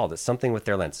what it's called. It's something with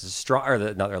their lens. It's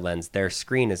not their lens. Their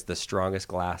screen is the strongest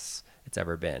glass it's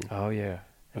ever been. Oh yeah.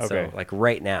 And Okay. so, like,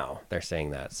 right now, they're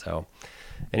saying that. So,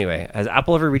 anyway, has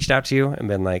Apple ever reached out to you and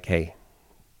been like, "Hey,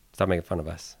 stop making fun of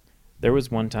us"? There was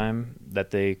one time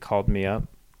that they called me up,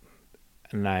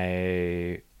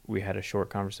 and we had a short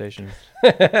conversation. We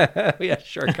had a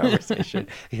short conversation.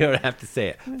 You don't have to say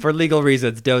it. For legal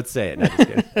reasons, don't say it. No,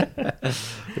 just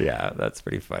kidding. Yeah, that's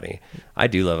pretty funny. I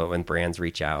do love it when brands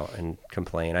reach out and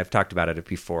complain. I've talked about it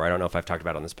before. I don't know if I've talked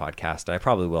about it on this podcast. I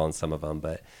probably will in some of them,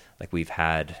 but like we've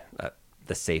had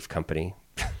the Safe Company.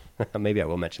 Maybe I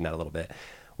will mention that a little bit.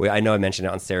 I know I mentioned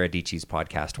it on Sarah Dietschy's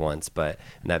podcast once, and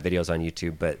that video's on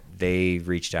YouTube, but they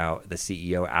reached out, the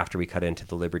CEO, after we cut into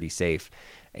the Liberty Safe.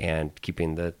 And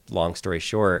keeping the long story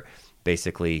short,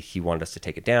 basically he wanted us to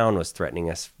take it down, was threatening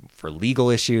us for legal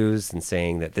issues and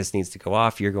saying that this needs to go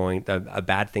off. A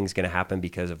bad thing's going to happen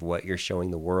because of what you're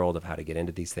showing the world of how to get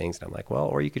into these things. And I'm like, well,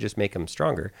 or you could just make them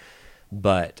stronger.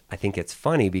 But I think it's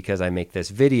funny because I make this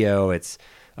video. It's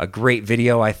a great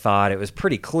video. I thought it was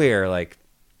pretty clear, like,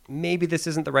 maybe this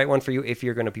isn't the right one for you if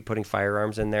you're going to be putting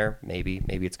firearms in there. Maybe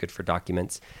it's good for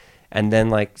documents. And then,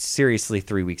 like, seriously,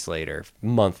 3 weeks later,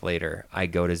 month later, I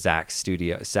go to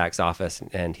Zach's office,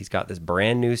 and he's got this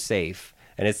brand new safe,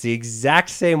 and it's the exact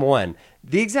same one,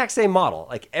 the exact same model,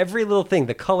 like every little thing,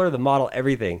 the color, the model,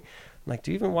 everything. I'm like,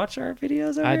 do you even watch our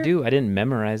videos over I here? do. I didn't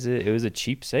memorize it. It was a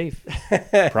cheap safe.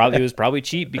 It was probably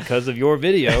cheap because of your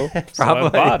video. So I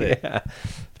bought it. Yeah.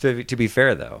 To be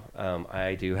fair, though,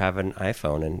 I do have an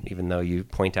iPhone, and even though you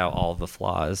point out all the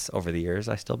flaws over the years,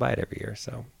 I still buy it every year.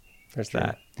 So there's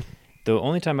that. The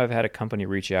only time I've had a company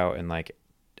reach out and like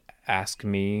ask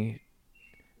me,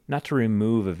 not to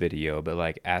remove a video, but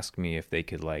like ask me if they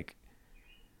could like,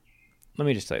 let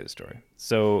me just tell you the story.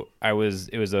 So it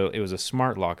was a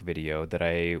smart lock video that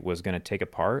I was going to take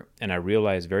apart, and I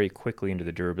realized very quickly into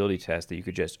the durability test that you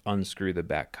could just unscrew the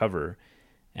back cover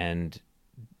and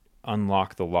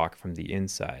unlock the lock from the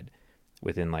inside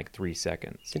within like 3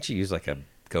 seconds. Didn't you use like a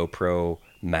GoPro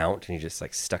mount and you just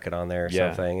like stuck it on there or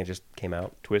something? It just came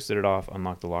out. Twisted it off,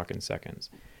 unlocked the lock in seconds.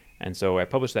 And so I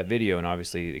published that video, and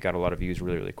obviously it got a lot of views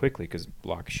really, really quickly because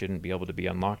locks shouldn't be able to be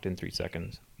unlocked in 3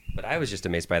 seconds. But I was just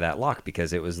amazed by that lock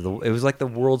because it was like the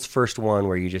world's first one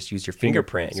where you just use your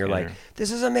fingerprint and you're like,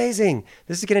 this is amazing.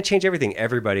 This is going to change everything.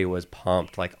 Everybody was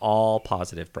pumped, like all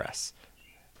positive press.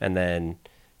 And then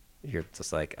you're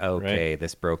just like, okay,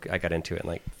 This broke. I got into it in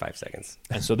like 5 seconds.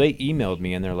 And so they emailed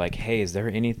me and they're like, hey, is there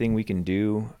anything we can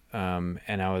do? And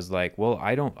I was like, well,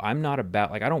 I don't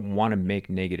want to make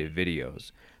negative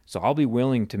videos. So I'll be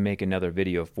willing to make another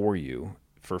video for you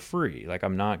for free. Like,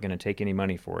 I'm not going to take any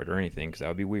money for it or anything because that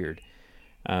would be weird.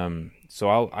 So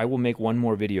I will make one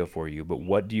more video for you, but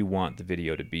what do you want the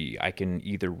video to be? I can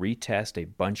either retest a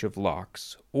bunch of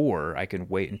locks or I can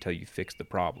wait until you fix the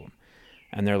problem.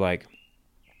 And they're like,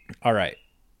 all right,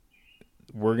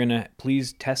 we're going to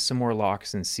please test some more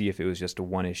locks and see if it was just a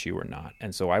one issue or not.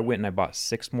 And so I went and I bought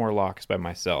 6 more locks by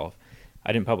myself.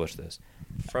 I didn't publish this.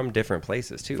 From different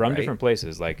places too, From right? different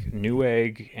places, like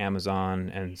Newegg,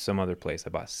 Amazon, and some other place. I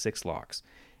bought 6 locks.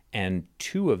 And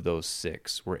 2 of those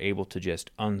 6 were able to just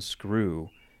unscrew,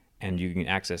 and you can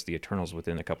access the internals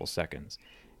within a couple seconds.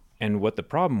 And what the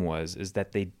problem was is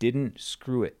that they didn't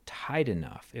screw it tight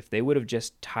enough. If they would have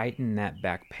just tightened that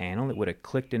back panel, it would have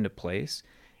clicked into place,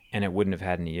 and it wouldn't have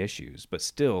had any issues. But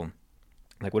still,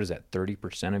 like, what is that?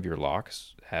 30% of your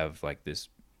locks have like this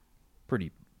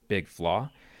pretty big flaw.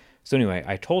 So anyway,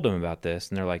 I told them about this,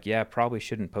 and they're like, yeah, probably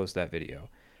shouldn't post that video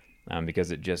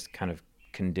because it just kind of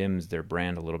condemns their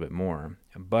brand a little bit more.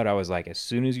 But I was like, as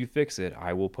soon as you fix it,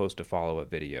 I will post a follow-up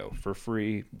video for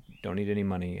free. Don't need any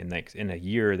money. And like in a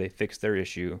year, they fixed their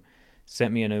issue,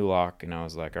 sent me a new lock, and I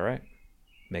was like, all right,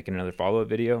 making another follow-up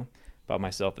video. Bought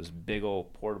myself this big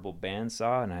old portable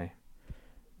bandsaw,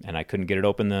 and I couldn't get it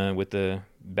open with the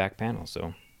back panel.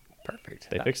 So Perfect.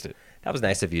 They fixed it. That was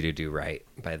nice of you to do right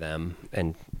by them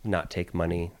and not take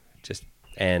money,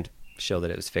 and show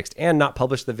that it was fixed, and not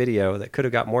publish the video that could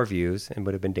have got more views and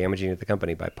would have been damaging to the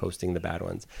company by posting the bad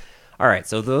ones. All right,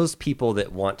 so those people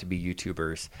that want to be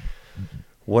YouTubers,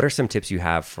 what are some tips you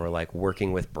have for like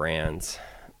working with brands,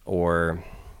 or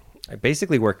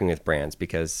basically working with brands?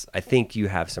 Because I think you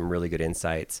have some really good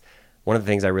insights. One of the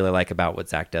things I really like about what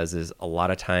Zack does is a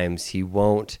lot of times he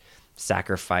won't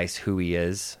sacrifice who he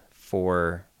is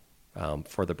for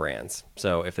the brands.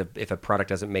 So if a product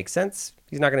doesn't make sense,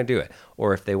 he's not going to do it.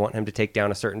 Or if they want him to take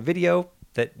down a certain video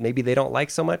that maybe they don't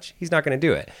like so much, he's not going to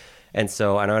do it. And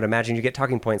so I would imagine you get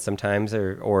talking points sometimes,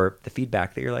 or the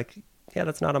feedback that you're like, yeah,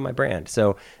 that's not on my brand.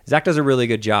 So Zack does a really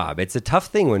good job. It's a tough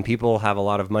thing when people have a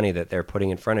lot of money that they're putting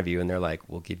in front of you and they're like,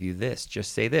 we'll give you this,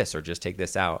 just say this, or just take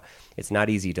this out. It's not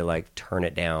easy to like turn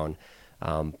it down.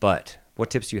 But what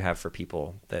tips do you have for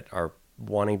people that are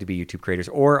wanting to be YouTube creators,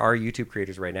 or are YouTube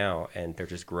creators right now and they're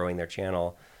just growing their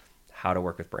channel, how to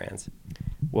work with brands?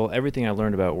 Well, everything I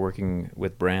learned about working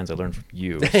with brands, I learned from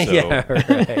you. So. Yeah,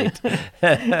 right.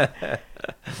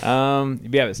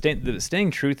 The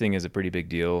staying true thing is a pretty big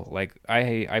deal. Like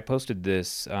I posted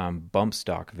this bump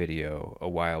stock video a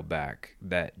while back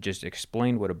that just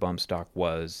explained what a bump stock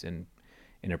was in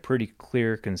a pretty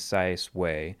clear, concise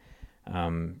way.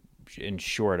 In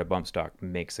short, a bump stock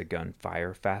makes a gun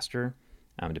fire faster,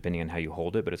 depending on how you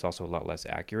hold it, but it's also a lot less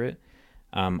accurate.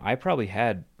 I probably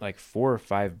had like 4 or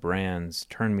 5 brands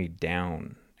turn me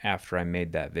down after I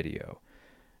made that video.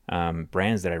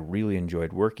 Brands that I really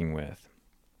enjoyed working with.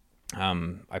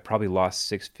 I probably lost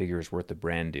 6 figures worth of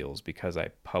brand deals because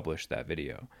I published that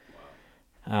video.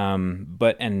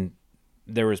 And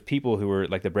there was people who were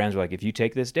like, the brands were like, if you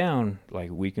take this down,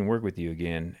 like we can work with you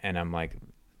again. And I'm like,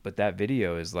 but that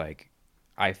video is like,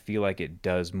 I feel like it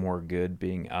does more good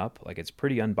being up. Like it's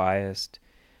pretty unbiased.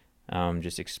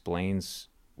 Just explains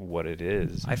what it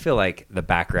is. I feel like the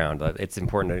background, it's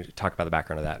important to talk about the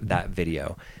background of that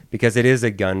video, because it is a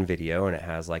gun video and it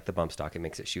has like the bump stock. It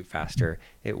makes it shoot faster.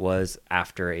 It was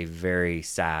after a very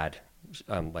sad,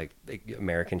 like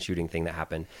American shooting thing that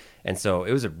happened. And so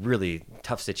it was a really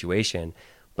tough situation.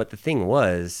 But the thing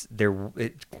was,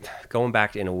 going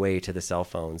back in a way to the cell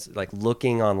phones, like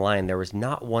looking online, there was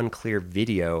not one clear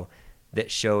video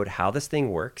that showed how this thing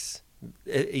works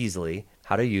easily,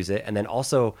 how to use it, and then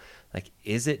also like,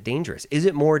 is it dangerous? Is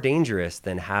it more dangerous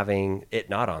than having it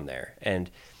not on there?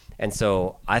 And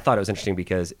so I thought it was interesting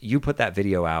because you put that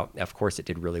video out. Of course, it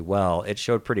did really well. It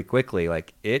showed pretty quickly,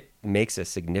 like it makes a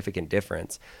significant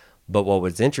difference. But what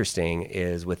was interesting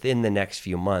is within the next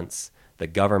few months, the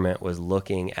government was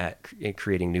looking at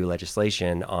creating new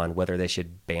legislation on whether they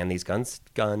should ban these bump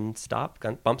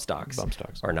stocks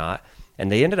or not.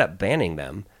 And they ended up banning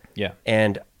them. Yeah.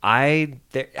 And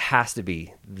there has to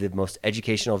be the most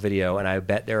educational video. And I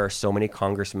bet there are so many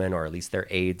congressmen, or at least their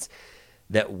aides,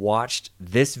 that watched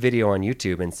this video on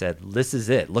YouTube and said, this is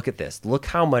it. Look at this. Look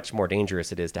how much more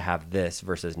dangerous it is to have this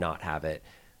versus not have it.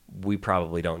 We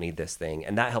probably don't need this thing.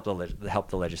 And that helped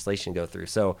the legislation go through.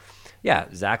 So yeah,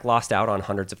 Zack lost out on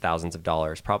hundreds of thousands of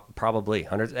dollars, probably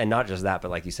hundreds. And not just that,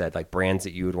 but like you said, like brands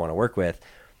that you would want to work with,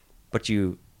 but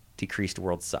you decreased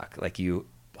world suck. Like you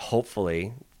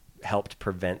hopefully helped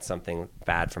prevent something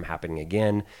bad from happening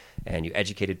again, and you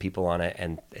educated people on it,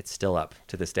 and it's still up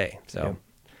to this day. So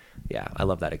yeah, I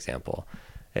love that example.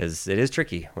 It is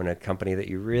tricky when a company that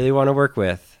you really want to work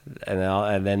with,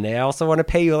 and then they also want to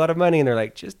pay you a lot of money, and they're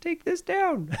like, just take this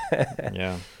down.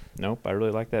 Yeah. Nope. I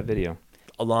really like that video.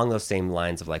 Along those same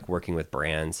lines of like working with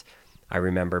brands, I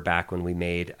remember back when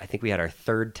I think we had our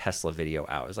 3rd Tesla video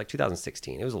out. It was like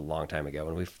 2016. It was a long time ago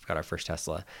when we got our first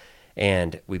Tesla.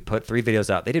 And we put 3 videos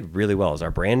out. They did really well. It was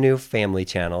our brand new family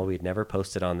channel. We'd never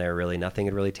posted on there really. Nothing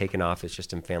had really taken off. It's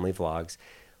just in family vlogs.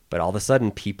 But all of a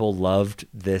sudden, people loved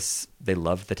this. They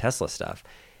loved the Tesla stuff.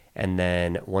 And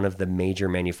then one of the major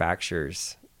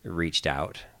manufacturers reached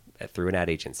out through an ad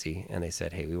agency, and they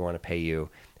said, hey, we want to pay you,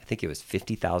 I think it was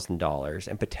 $50,000,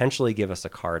 and potentially give us a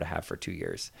car to have for 2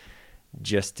 years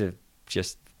just to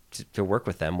work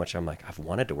with them, which I'm like, I've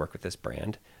wanted to work with this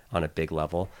brand on a big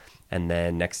level. And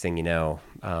then next thing you know,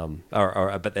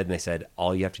 but then they said,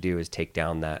 all you have to do is take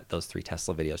down those 3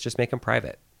 Tesla videos. Just make them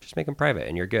private.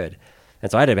 And you're good. And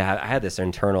so I had this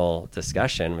internal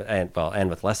discussion, and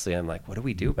with Leslie, I'm like, what do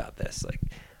we do about this? Like,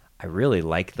 I really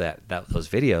like those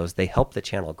videos. They help the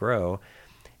channel grow.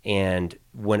 And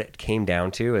when it came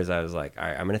down to, is I was like, all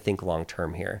right, I'm going to think long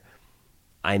term here.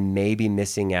 I may be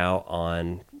missing out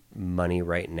on money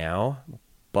right now,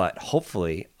 but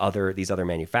hopefully these other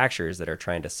manufacturers that are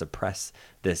trying to suppress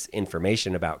this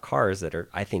information about cars that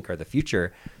I think are the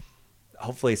future,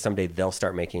 hopefully someday they'll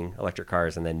start making electric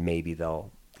cars, and then maybe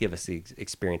they'll give us the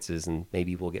experiences, and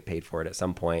maybe we'll get paid for it at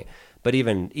some point. But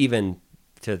even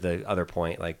to the other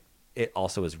point, like, it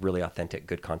also is really authentic,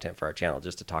 good content for our channel,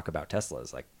 just to talk about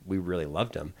Teslas. Like, we really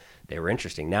loved them. They were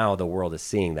interesting. Now the world is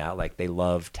seeing that. Like, they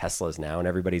love Teslas now, and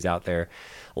everybody's out there.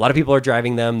 A lot of people are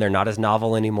driving them. They're not as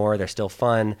novel anymore. They're still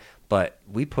fun. But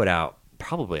we put out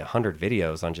probably 100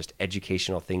 videos on just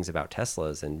educational things about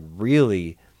Teslas, and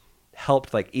really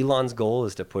helped. Like, Elon's goal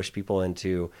is to push people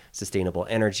into sustainable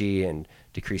energy and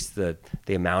decrease the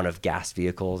amount of gas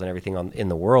vehicles and everything in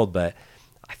the world. But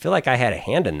I feel like I had a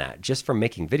hand in that just from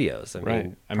making videos.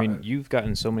 I mean, you've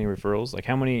gotten so many referrals. Like,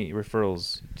 how many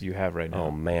referrals do you have right now?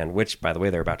 Oh man, which, by the way,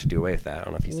 they're about to do away with that. I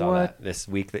don't know if you saw that this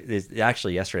week.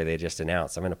 Actually, yesterday they just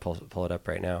announced. I'm going to pull it up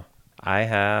right now.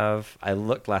 I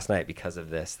looked last night because of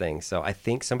this thing. So I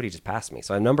think somebody just passed me.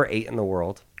 So I'm number 8 in the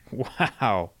world.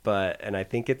 Wow. And I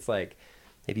think it's like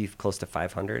maybe close to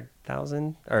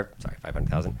 500,000, or sorry,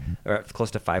 500,000, or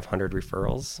close to 500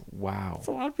 referrals. Wow. That's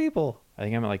a lot of people. I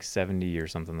think I'm at like 70 or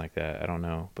something like that. I don't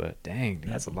know, but dang,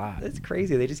 that's a lot. It's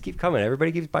crazy. They just keep coming.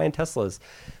 Everybody keeps buying Teslas,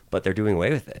 but they're doing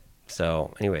away with it.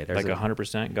 So anyway, there's like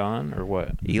 100% gone, or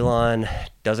what? Elon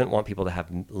doesn't want people to have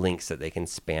links that they can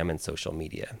spam in social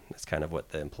media. That's kind of what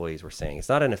the employees were saying. It's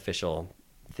not an official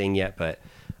thing yet, but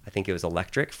I think it was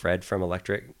Fred from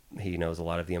Electric. He knows a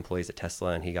lot of the employees at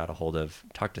Tesla, and he got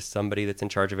talked to somebody that's in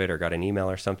charge of it, or got an email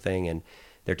or something, and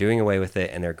they're doing away with it,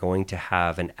 and they're going to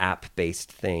have an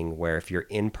app-based thing where if you're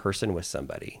in person with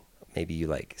somebody, maybe you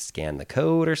like scan the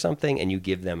code or something, and you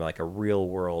give them like a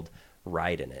real-world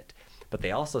ride in it. But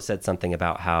they also said something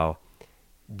about how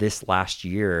this last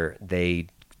year they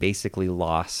basically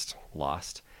lost.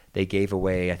 They gave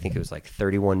away, I think it was like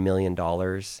 $31 million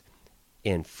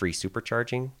in free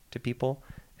supercharging to people.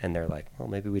 And they're like, well,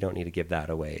 maybe we don't need to give that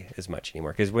away as much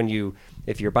anymore. Because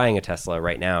if you're buying a Tesla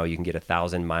right now, you can get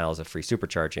 1,000 miles of free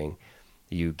supercharging.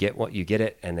 You get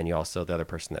it, and then the other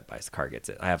person that buys the car gets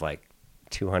it. I have like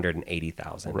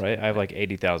 280,000. Right, I have like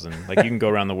 80,000. Like, you can go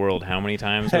around the world how many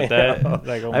times with that?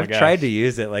 Like, oh my I've gosh. tried to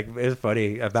use it. Like, it was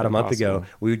funny. About a month ago,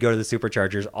 impossible. we would go to the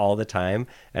superchargers all the time,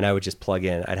 and I would just plug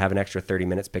in. I'd have an extra 30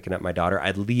 minutes picking up my daughter.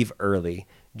 I'd leave early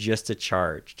just to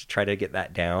charge, to try to get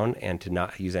that down and to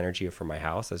not use energy from my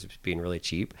house as being really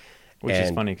cheap. Which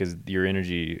is funny because your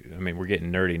energy, I mean, we're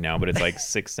getting nerdy now, but it's like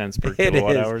 6 cents per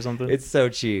kilowatt hour or something. It's so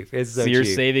cheap. So you're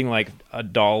cheap. saving like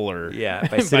 $1. Yeah,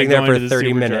 by sitting there for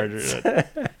 30 minutes.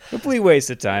 Complete waste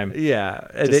of time. Yeah,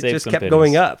 and it just kept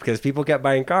going up because people kept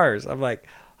buying cars. I'm like,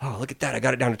 oh, look at that. I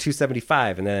got it down to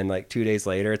 275. And then like 2 days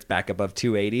later, it's back above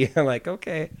 280. I'm like,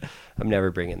 okay, I'm never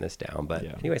bringing this down. But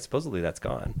anyway, supposedly that's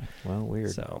gone. Well,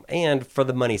 weird. So, and for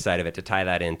the money side of it, to tie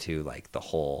that into like the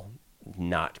whole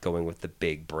not going with the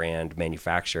big brand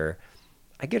manufacturer,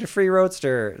 I get a free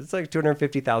Roadster. It's like a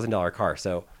 $250,000 car.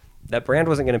 So that brand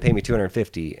wasn't going to pay me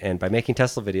 $250,000. And by making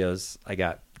Tesla videos, I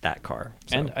got that car.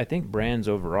 So. And I think brands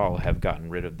overall have gotten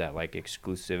rid of that like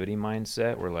exclusivity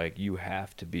mindset where like you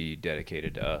have to be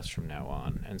dedicated to us from now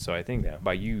on. And so I think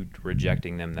by you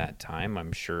rejecting them that time,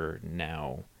 I'm sure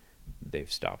now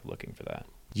they've stopped looking for that.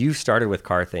 You started with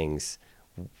car things.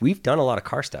 We've done a lot of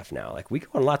car stuff now. Like, we go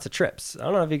on lots of trips. I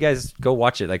don't know if you guys go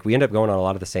watch it. Like, we end up going on a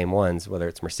lot of the same ones, whether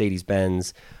it's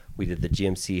Mercedes-Benz. We did the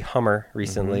GMC Hummer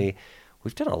recently.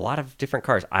 We've done a lot of different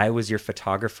cars. I was your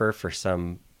photographer for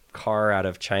some car out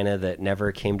of China that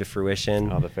never came to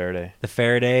fruition. Oh, the Faraday. The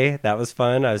Faraday. That was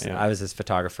fun. I was his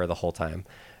photographer the whole time.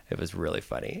 It was really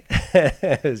funny.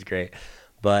 It was great.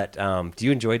 But do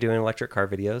you enjoy doing electric car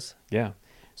videos? Yeah.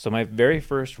 So my very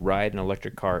first ride in an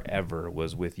electric car ever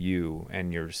was with you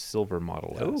and your silver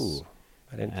Model S. Oh,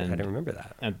 I didn't remember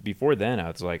that. And before then, I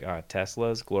was like,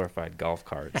 Tesla's glorified golf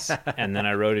carts. And then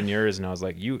I rode in yours, and I was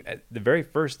like, the very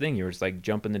first thing, you were just like,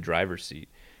 jump in the driver's seat.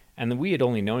 And then we had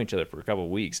only known each other for a couple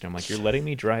of weeks, and I'm like, you're letting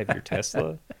me drive your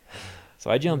Tesla? So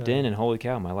I jumped in, and holy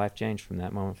cow, my life changed from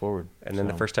that moment forward. And then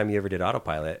the first time you ever did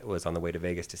autopilot was on the way to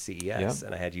Vegas to CES,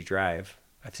 and I had you drive.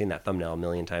 I've seen that thumbnail a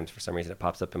million times. For some reason, it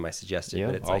pops up in my suggested.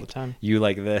 But it's all like the time. You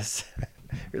like this.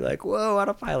 You're like, whoa,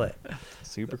 autopilot.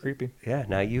 Super creepy. Yeah,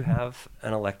 now you have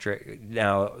an electric.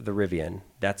 Now, the Rivian,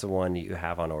 that's the one you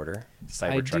have on order.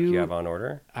 Cybertruck you have on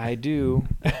order. I do.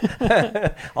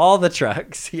 All the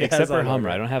trucks. Except for Hummer.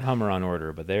 I don't have Hummer on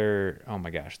order, but they're, oh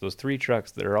my gosh, those 3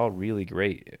 trucks, they're all really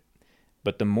great.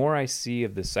 But the more I see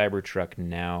of the Cybertruck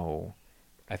now,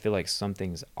 I feel like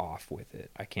something's off with it.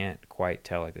 I can't quite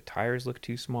tell. Like the tires look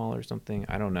too small or something.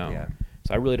 I don't know. Yeah.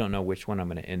 So I really don't know which one I'm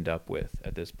going to end up with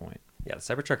at this point. Yeah, the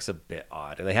Cybertruck's a bit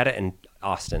odd. They had it in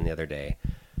Austin the other day,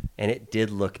 and it did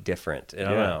look different. I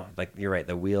don't know. Like, you're right.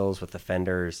 The wheels with the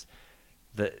fenders,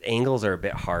 the angles are a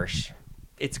bit harsh.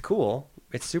 it's cool.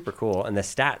 It's super cool, and the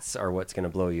stats are what's going to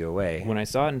blow you away. When I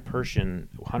saw it in person,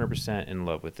 100% in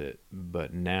love with it,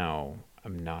 but now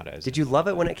I'm not as. Did you love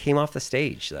it when it came off the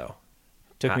stage, though?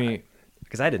 Took me.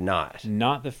 Because I did not.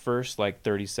 Not the first like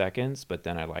 30 seconds, but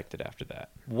then I liked it after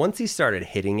that. Once he started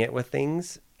hitting it with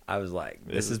things, I was like,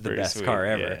 this is the best sweet. car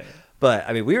ever. Yeah. But,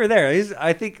 I mean, we were there.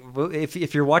 I think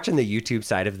if you're watching the YouTube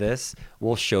side of this,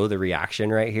 we'll show the reaction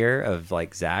right here of,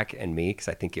 like, Zach and me, because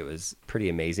I think it was pretty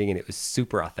amazing, and it was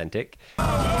super authentic. No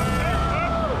way.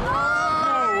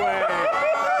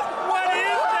 What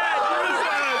is that, Jesus?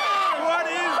 What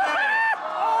is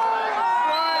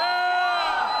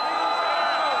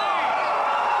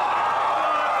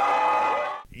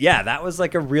that? Yeah, that was,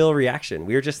 like, a real reaction.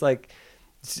 We were just like...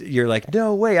 You're like,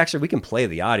 no way. Actually, we can play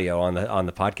the audio on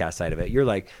the podcast side of it. You're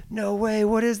like, no way.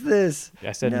 What is this?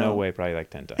 I said no way probably like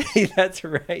 10 times. That's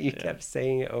right. You kept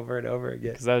saying it over and over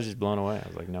again. Because I was just blown away. I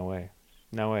was like, no way.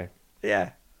 No way.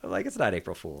 Yeah. Like, it's not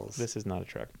April Fool's. This is not a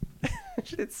truck.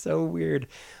 It's so weird.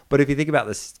 But if you think about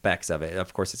the specs of it,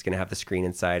 of course, it's going to have the screen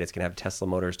inside. It's going to have Tesla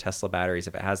motors, Tesla batteries.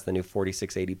 If it has the new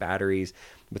 4680 batteries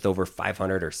with over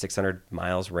 500 or 600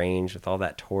 miles range with all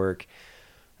that torque,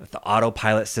 the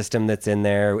autopilot system that's in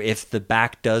there. If the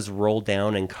back does roll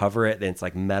down and cover it, then it's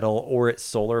like metal or it's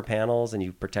solar panels and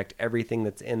you protect everything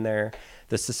that's in there.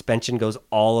 The suspension goes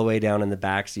all the way down in the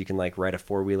back so you can like ride a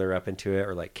four-wheeler up into it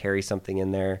or like carry something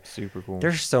in there. Super cool.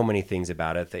 There's so many things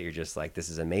about it that you're just like, this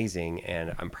is amazing.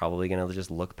 And I'm probably going to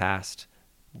just look past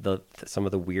some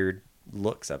of the weird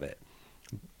looks of it.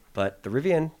 But the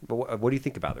Rivian, what do you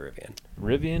think about the Rivian?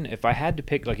 Rivian, if I had to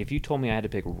pick, like if you told me I had to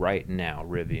pick right now,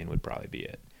 Rivian would probably be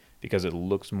it. Because it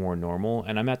looks more normal.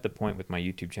 And I'm at the point with my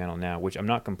YouTube channel now, which I'm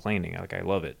not complaining. Like, I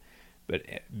love it. But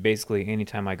basically,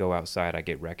 anytime I go outside, I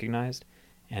get recognized.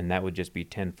 And that would just be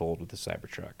tenfold with the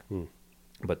Cybertruck.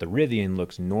 But the Rivian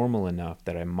looks normal enough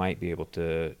that I might be able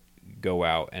to go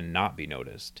out and not be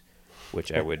noticed,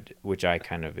 which I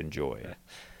kind of enjoy.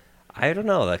 I don't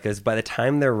know, because by the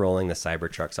time they're rolling the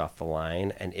Cybertrucks off the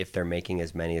line, and if they're making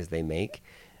as many as they make,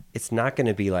 it's not going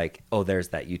to be like, oh, there's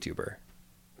that YouTuber.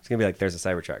 It's going to be like, there's a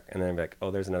Cybertruck. And then be like, oh,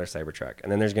 there's another Cybertruck.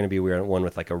 And then there's going to be one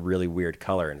with like a really weird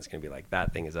color. And it's going to be like,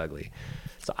 that thing is ugly.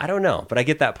 So I don't know, but I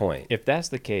get that point. If that's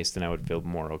the case, then I would feel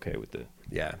more okay with it.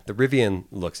 Yeah. The Rivian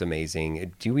looks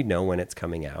amazing. Do we know when it's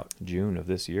coming out? June of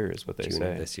this year is what they say.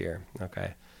 June of this year.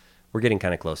 Okay. We're getting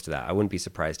kind of close to that. I wouldn't be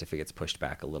surprised if it gets pushed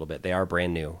back a little bit. They are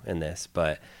brand new in this,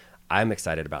 but I'm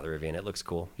excited about the Rivian. It looks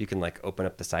cool. You can like open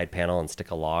up the side panel and stick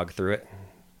a log through it.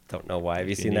 Don't know why. Have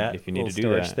you seen that? If you need to do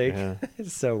storage that, thing? yeah.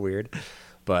 It's so weird.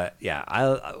 But yeah,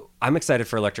 I'm excited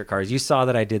for electric cars. You saw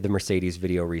that I did the Mercedes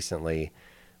video recently.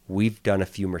 We've done a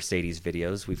few Mercedes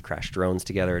videos. We've crashed drones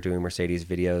together doing Mercedes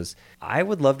videos. I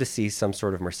would love to see some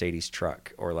sort of Mercedes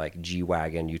truck or like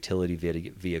G-Wagon utility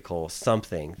vehicle,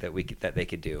 something that they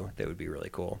could do that would be really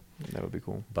cool. That would be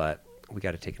cool. But we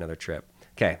got to take another trip.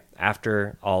 Okay,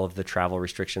 after all of the travel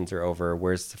restrictions are over,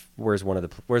 where's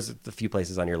the few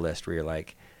places on your list where you're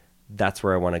like, that's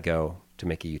where I want to go to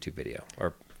make a YouTube video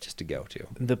or just to go to?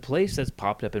 The place that's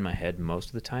popped up in my head most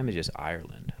of the time is just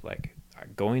Ireland. Like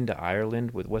going to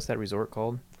Ireland with, what's that resort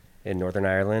called? In Northern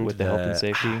Ireland? With the health and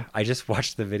safety? I just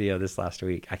watched the video this last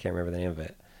week. I can't remember the name of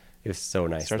it. It was so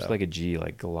nice. It starts with like a G,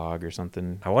 like Galag or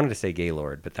something. I wanted to say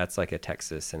Gaylord, but that's like a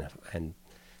Texas and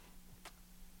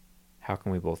how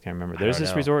come we both can't remember? There's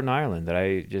this resort in Ireland that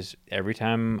I just, every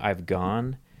time I've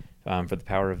gone for the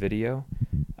power of video,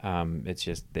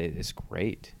 it's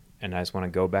great. And I just want to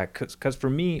go back. Because for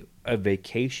me, a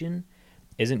vacation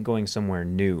isn't going somewhere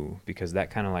new, because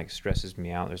that kind of like stresses me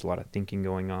out. There's a lot of thinking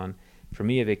going on. For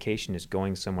me, a vacation is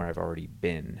going somewhere I've already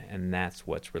been. And that's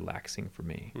what's relaxing for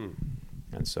me.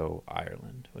 And so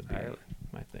Ireland would be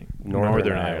my thing.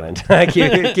 Northern Ireland. I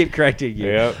keep correcting you.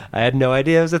 Yep. I had no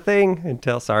idea it was a thing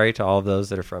until, sorry to all of those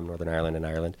that are from Northern Ireland and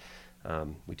Ireland.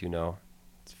 We do know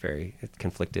it's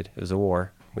conflicted. It was a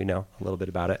war. We know a little bit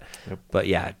about it. Yep. But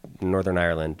yeah, Northern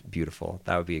Ireland, beautiful.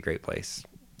 That would be a great place.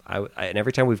 And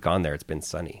every time we've gone there, it's been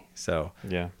sunny. So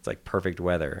yeah, it's like perfect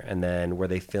weather. And then where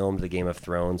they filmed the Game of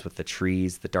Thrones with the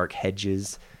trees, the dark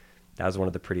hedges, that was one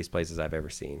of the prettiest places I've ever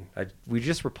seen. We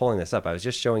just were pulling this up. I was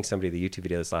just showing somebody the YouTube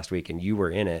video this last week, and you were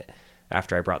in it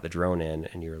after I brought the drone in,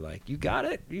 and you were like, you got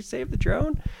it? You saved the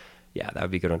drone? Yeah, that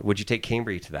would be a good one. Would you take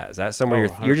Cambry to that? Is that somewhere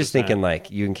you're just thinking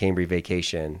like you and Cambry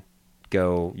vacation,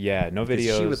 go? Yeah, no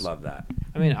videos. She would love that.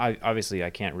 I mean, obviously I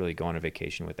can't really go on a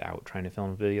vacation without trying to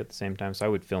film a video at the same time, so I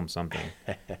would film something.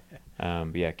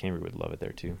 But yeah, Cambry would love it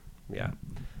there too. Yeah.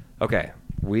 Okay.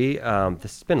 This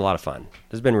has been a lot of fun.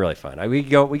 This has been really fun. We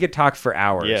could talk for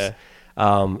hours. Yeah.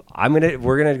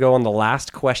 We're gonna go on the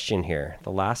last question here,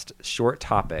 the last short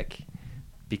topic.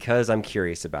 because I'm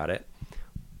curious about it.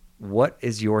 What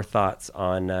is your thoughts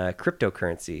on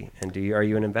cryptocurrency? And are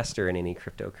you an investor in any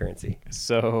cryptocurrency?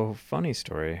 So, funny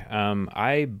story.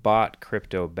 I bought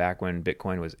crypto back when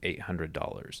Bitcoin was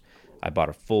 $800. I bought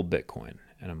a full Bitcoin.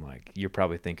 And I'm like, you're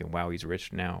probably thinking, wow, he's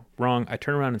rich now. Wrong. I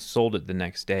turned around and sold it the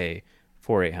next day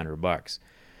for $800.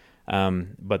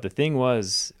 But the thing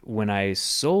was, when I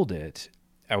sold it,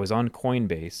 I was on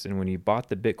Coinbase. And when you bought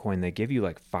the Bitcoin, they give you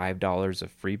like $5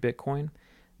 of free Bitcoin.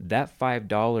 That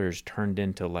 $5 turned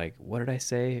into like, what did I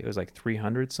say? It was like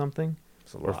 300 something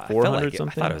or 400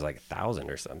 something. I thought it was like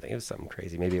 1,000 or something. It was something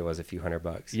crazy. Maybe it was a few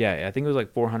 $100. Yeah, I think it was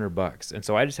like $400. And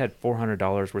so I just had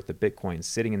 $400 worth of Bitcoin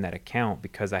sitting in that account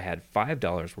because I had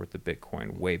 $5 worth of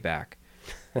Bitcoin way back,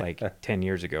 like 10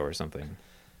 years ago or something.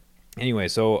 Anyway,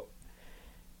 so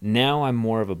now I'm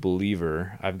more of a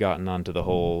believer. I've gotten onto the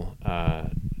whole,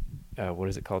 what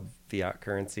is it called? Fiat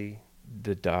currency.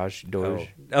 The Doge.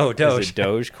 Oh, Doge. Is it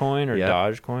Dogecoin or Yep.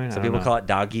 Dogecoin? Some people call it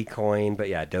Doggy Coin, but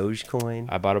yeah, Dogecoin.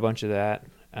 I bought a bunch of that.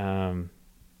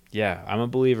 Yeah, I'm a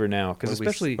believer now because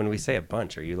especially when we say a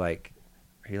bunch, are you like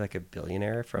a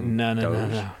billionaire from no.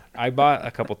 Doge? I bought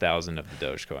a couple thousand of the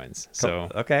Dogecoins. So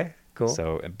okay, cool.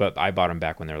 So, but I bought them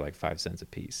back when they were like 5 cents a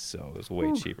piece, so it was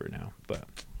way cheaper now. But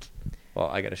well,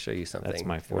 I got to show you something. That's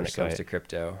my when it comes foresight. to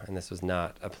crypto, and this was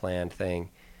not a planned thing.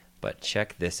 But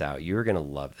check this out. You're going to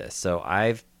love this. So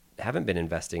haven't been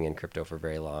investing in crypto for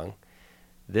very long.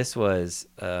 This was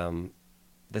the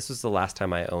last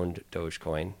time I owned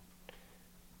Dogecoin.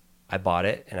 I bought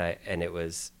it and it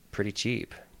was pretty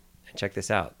cheap. And check this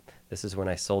out. This is when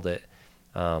I sold it.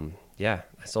 I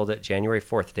sold it January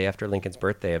 4th, day after Lincoln's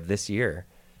birthday of this year.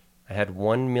 I had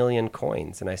 1 million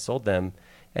coins and I sold them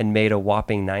and made a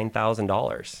whopping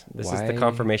 $9,000. This is the Why?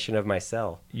 confirmation of my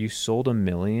sell. you sold 1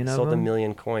 million of Sold them? 1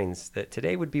 million coins that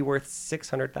today would be worth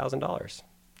 $600,000.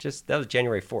 That was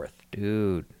January 4th.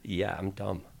 Dude, Yeah, I'm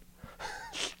dumb.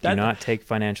 do not take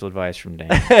financial advice from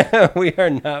Dan. We are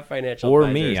not financial Or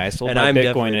advisors, me. I sold and my I'm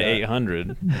Bitcoin definitely at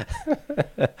not.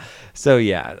 800. So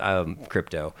yeah,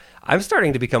 crypto. I'm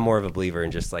starting to become more of a believer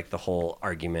in just like the whole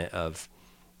argument of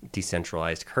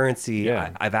decentralized currency.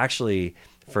 Yeah. I've actually,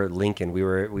 for Lincoln,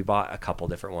 we bought a couple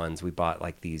different ones. We bought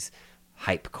like these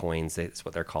hype coins. That's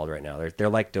what they're called right now. They're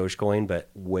like Dogecoin, but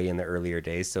way in the earlier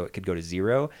days. So it could go to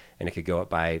 0 and it could go up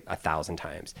by 1,000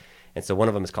 times. And so one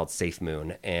of them is called Safe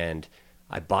Moon, and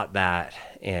I bought that,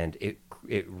 and it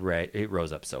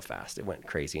rose up so fast. It went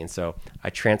crazy. And so I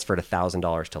transferred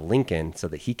 $1,000 to Lincoln so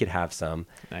that he could have some.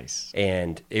 Nice.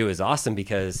 And it was awesome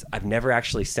because I've never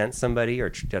actually sent somebody or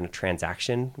done a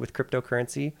transaction with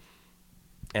cryptocurrency.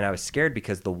 And I was scared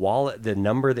because the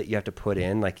number that you have to put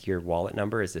in, like your wallet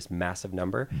number, is this massive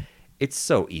number. It's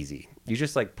so easy. You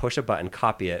just like push a button,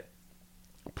 copy it,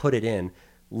 put it in.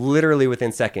 Literally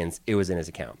within seconds, it was in his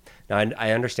account. Now,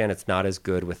 I understand it's not as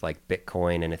good with like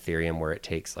Bitcoin and Ethereum where it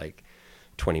takes like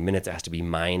 20 minutes. It has to be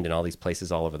mined in all these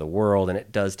places all over the world. And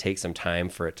it does take some time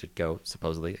for it to go,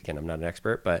 supposedly. Again, I'm not an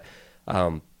expert, but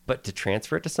to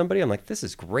transfer it to somebody, I'm like, this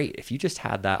is great. If you just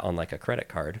had that on like a credit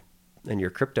card and your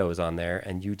crypto is on there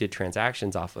and you did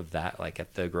transactions off of that, like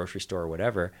at the grocery store or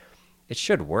whatever, it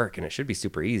should work and it should be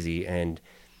super easy. And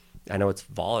I know it's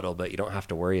volatile, but you don't have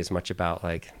to worry as much about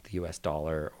like the US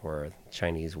dollar or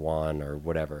Chinese yuan or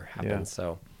whatever happens. Yeah.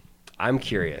 So I'm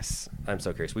curious. I'm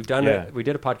so curious. We did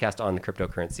a podcast on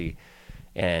cryptocurrency,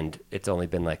 and it's only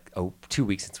been like 2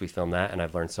 weeks since we filmed that, and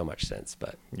I've learned so much since.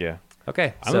 But Yeah.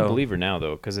 okay, I'm a believer now,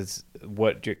 though, because it's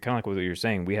kind of like what you're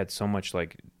saying. We had so much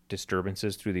like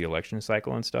disturbances through the election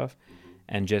cycle and stuff,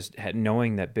 and just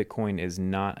knowing that Bitcoin is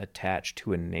not attached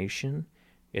to a nation.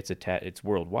 It's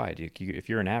worldwide. If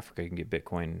you're in Africa, you can get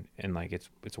Bitcoin, and like it's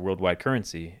a worldwide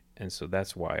currency, and so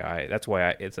that's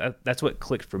what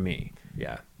clicked for me.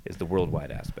 Yeah, is the worldwide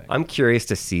aspect. I'm curious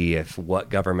to see if what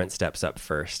government steps up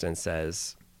first and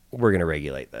says we're going to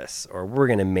regulate this, or we're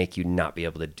going to make you not be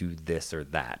able to do this or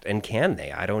that. And can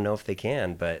they? I don't know if they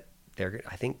can, but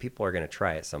I think people are going to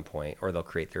try at some point, or they'll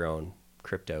create their own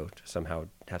crypto to somehow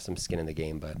have some skin in the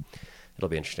game. But it'll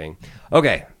be interesting.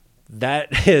 Okay.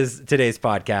 That is today's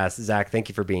podcast. Zach, thank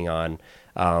you for being on.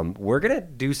 We're going to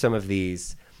do some of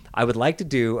these. I would like to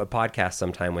do a podcast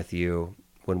sometime with you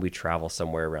when we travel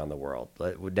somewhere around the world.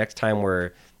 Next time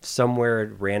we're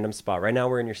somewhere, random spot. Right now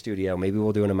we're in your studio. Maybe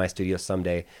we'll do it in my studio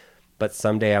someday. But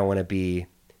someday I want to be,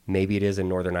 maybe it is in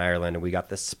Northern Ireland, and we got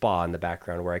this spa in the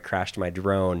background where I crashed my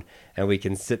drone, and we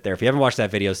can sit there. If you haven't watched that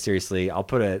video, seriously, we'll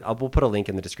put a link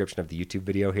in the description of the YouTube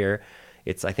video here.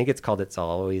 I think it's called "It's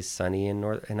Always Sunny in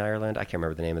Ireland." I can't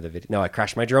remember the name of the video. No, I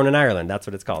crashed my drone in Ireland. That's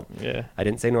what it's called. Yeah. I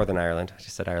didn't say Northern Ireland. I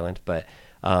just said Ireland. But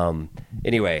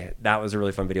Anyway, that was a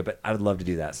really fun video, but I would love to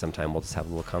do that sometime. We'll just have a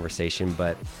little conversation,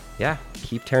 but yeah,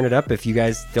 keep tearing it up. If you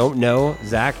guys don't know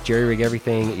Zack,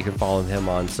 JerryRigEverything, you can follow him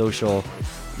on social.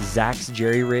 Zack's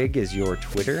Jerry Rig is your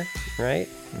Twitter, right?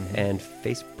 And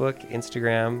Facebook,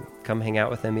 Instagram, come hang out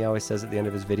with him. He always says at the end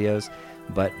of his videos,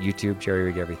 but YouTube,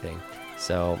 JerryRigEverything.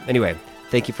 So anyway,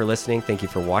 thank you for listening. Thank you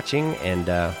for watching, and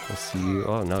we'll see you.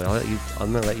 Oh no,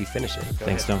 I'm going to let you finish it.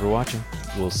 Thanks, Tom, for watching.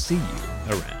 We'll see you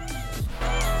around.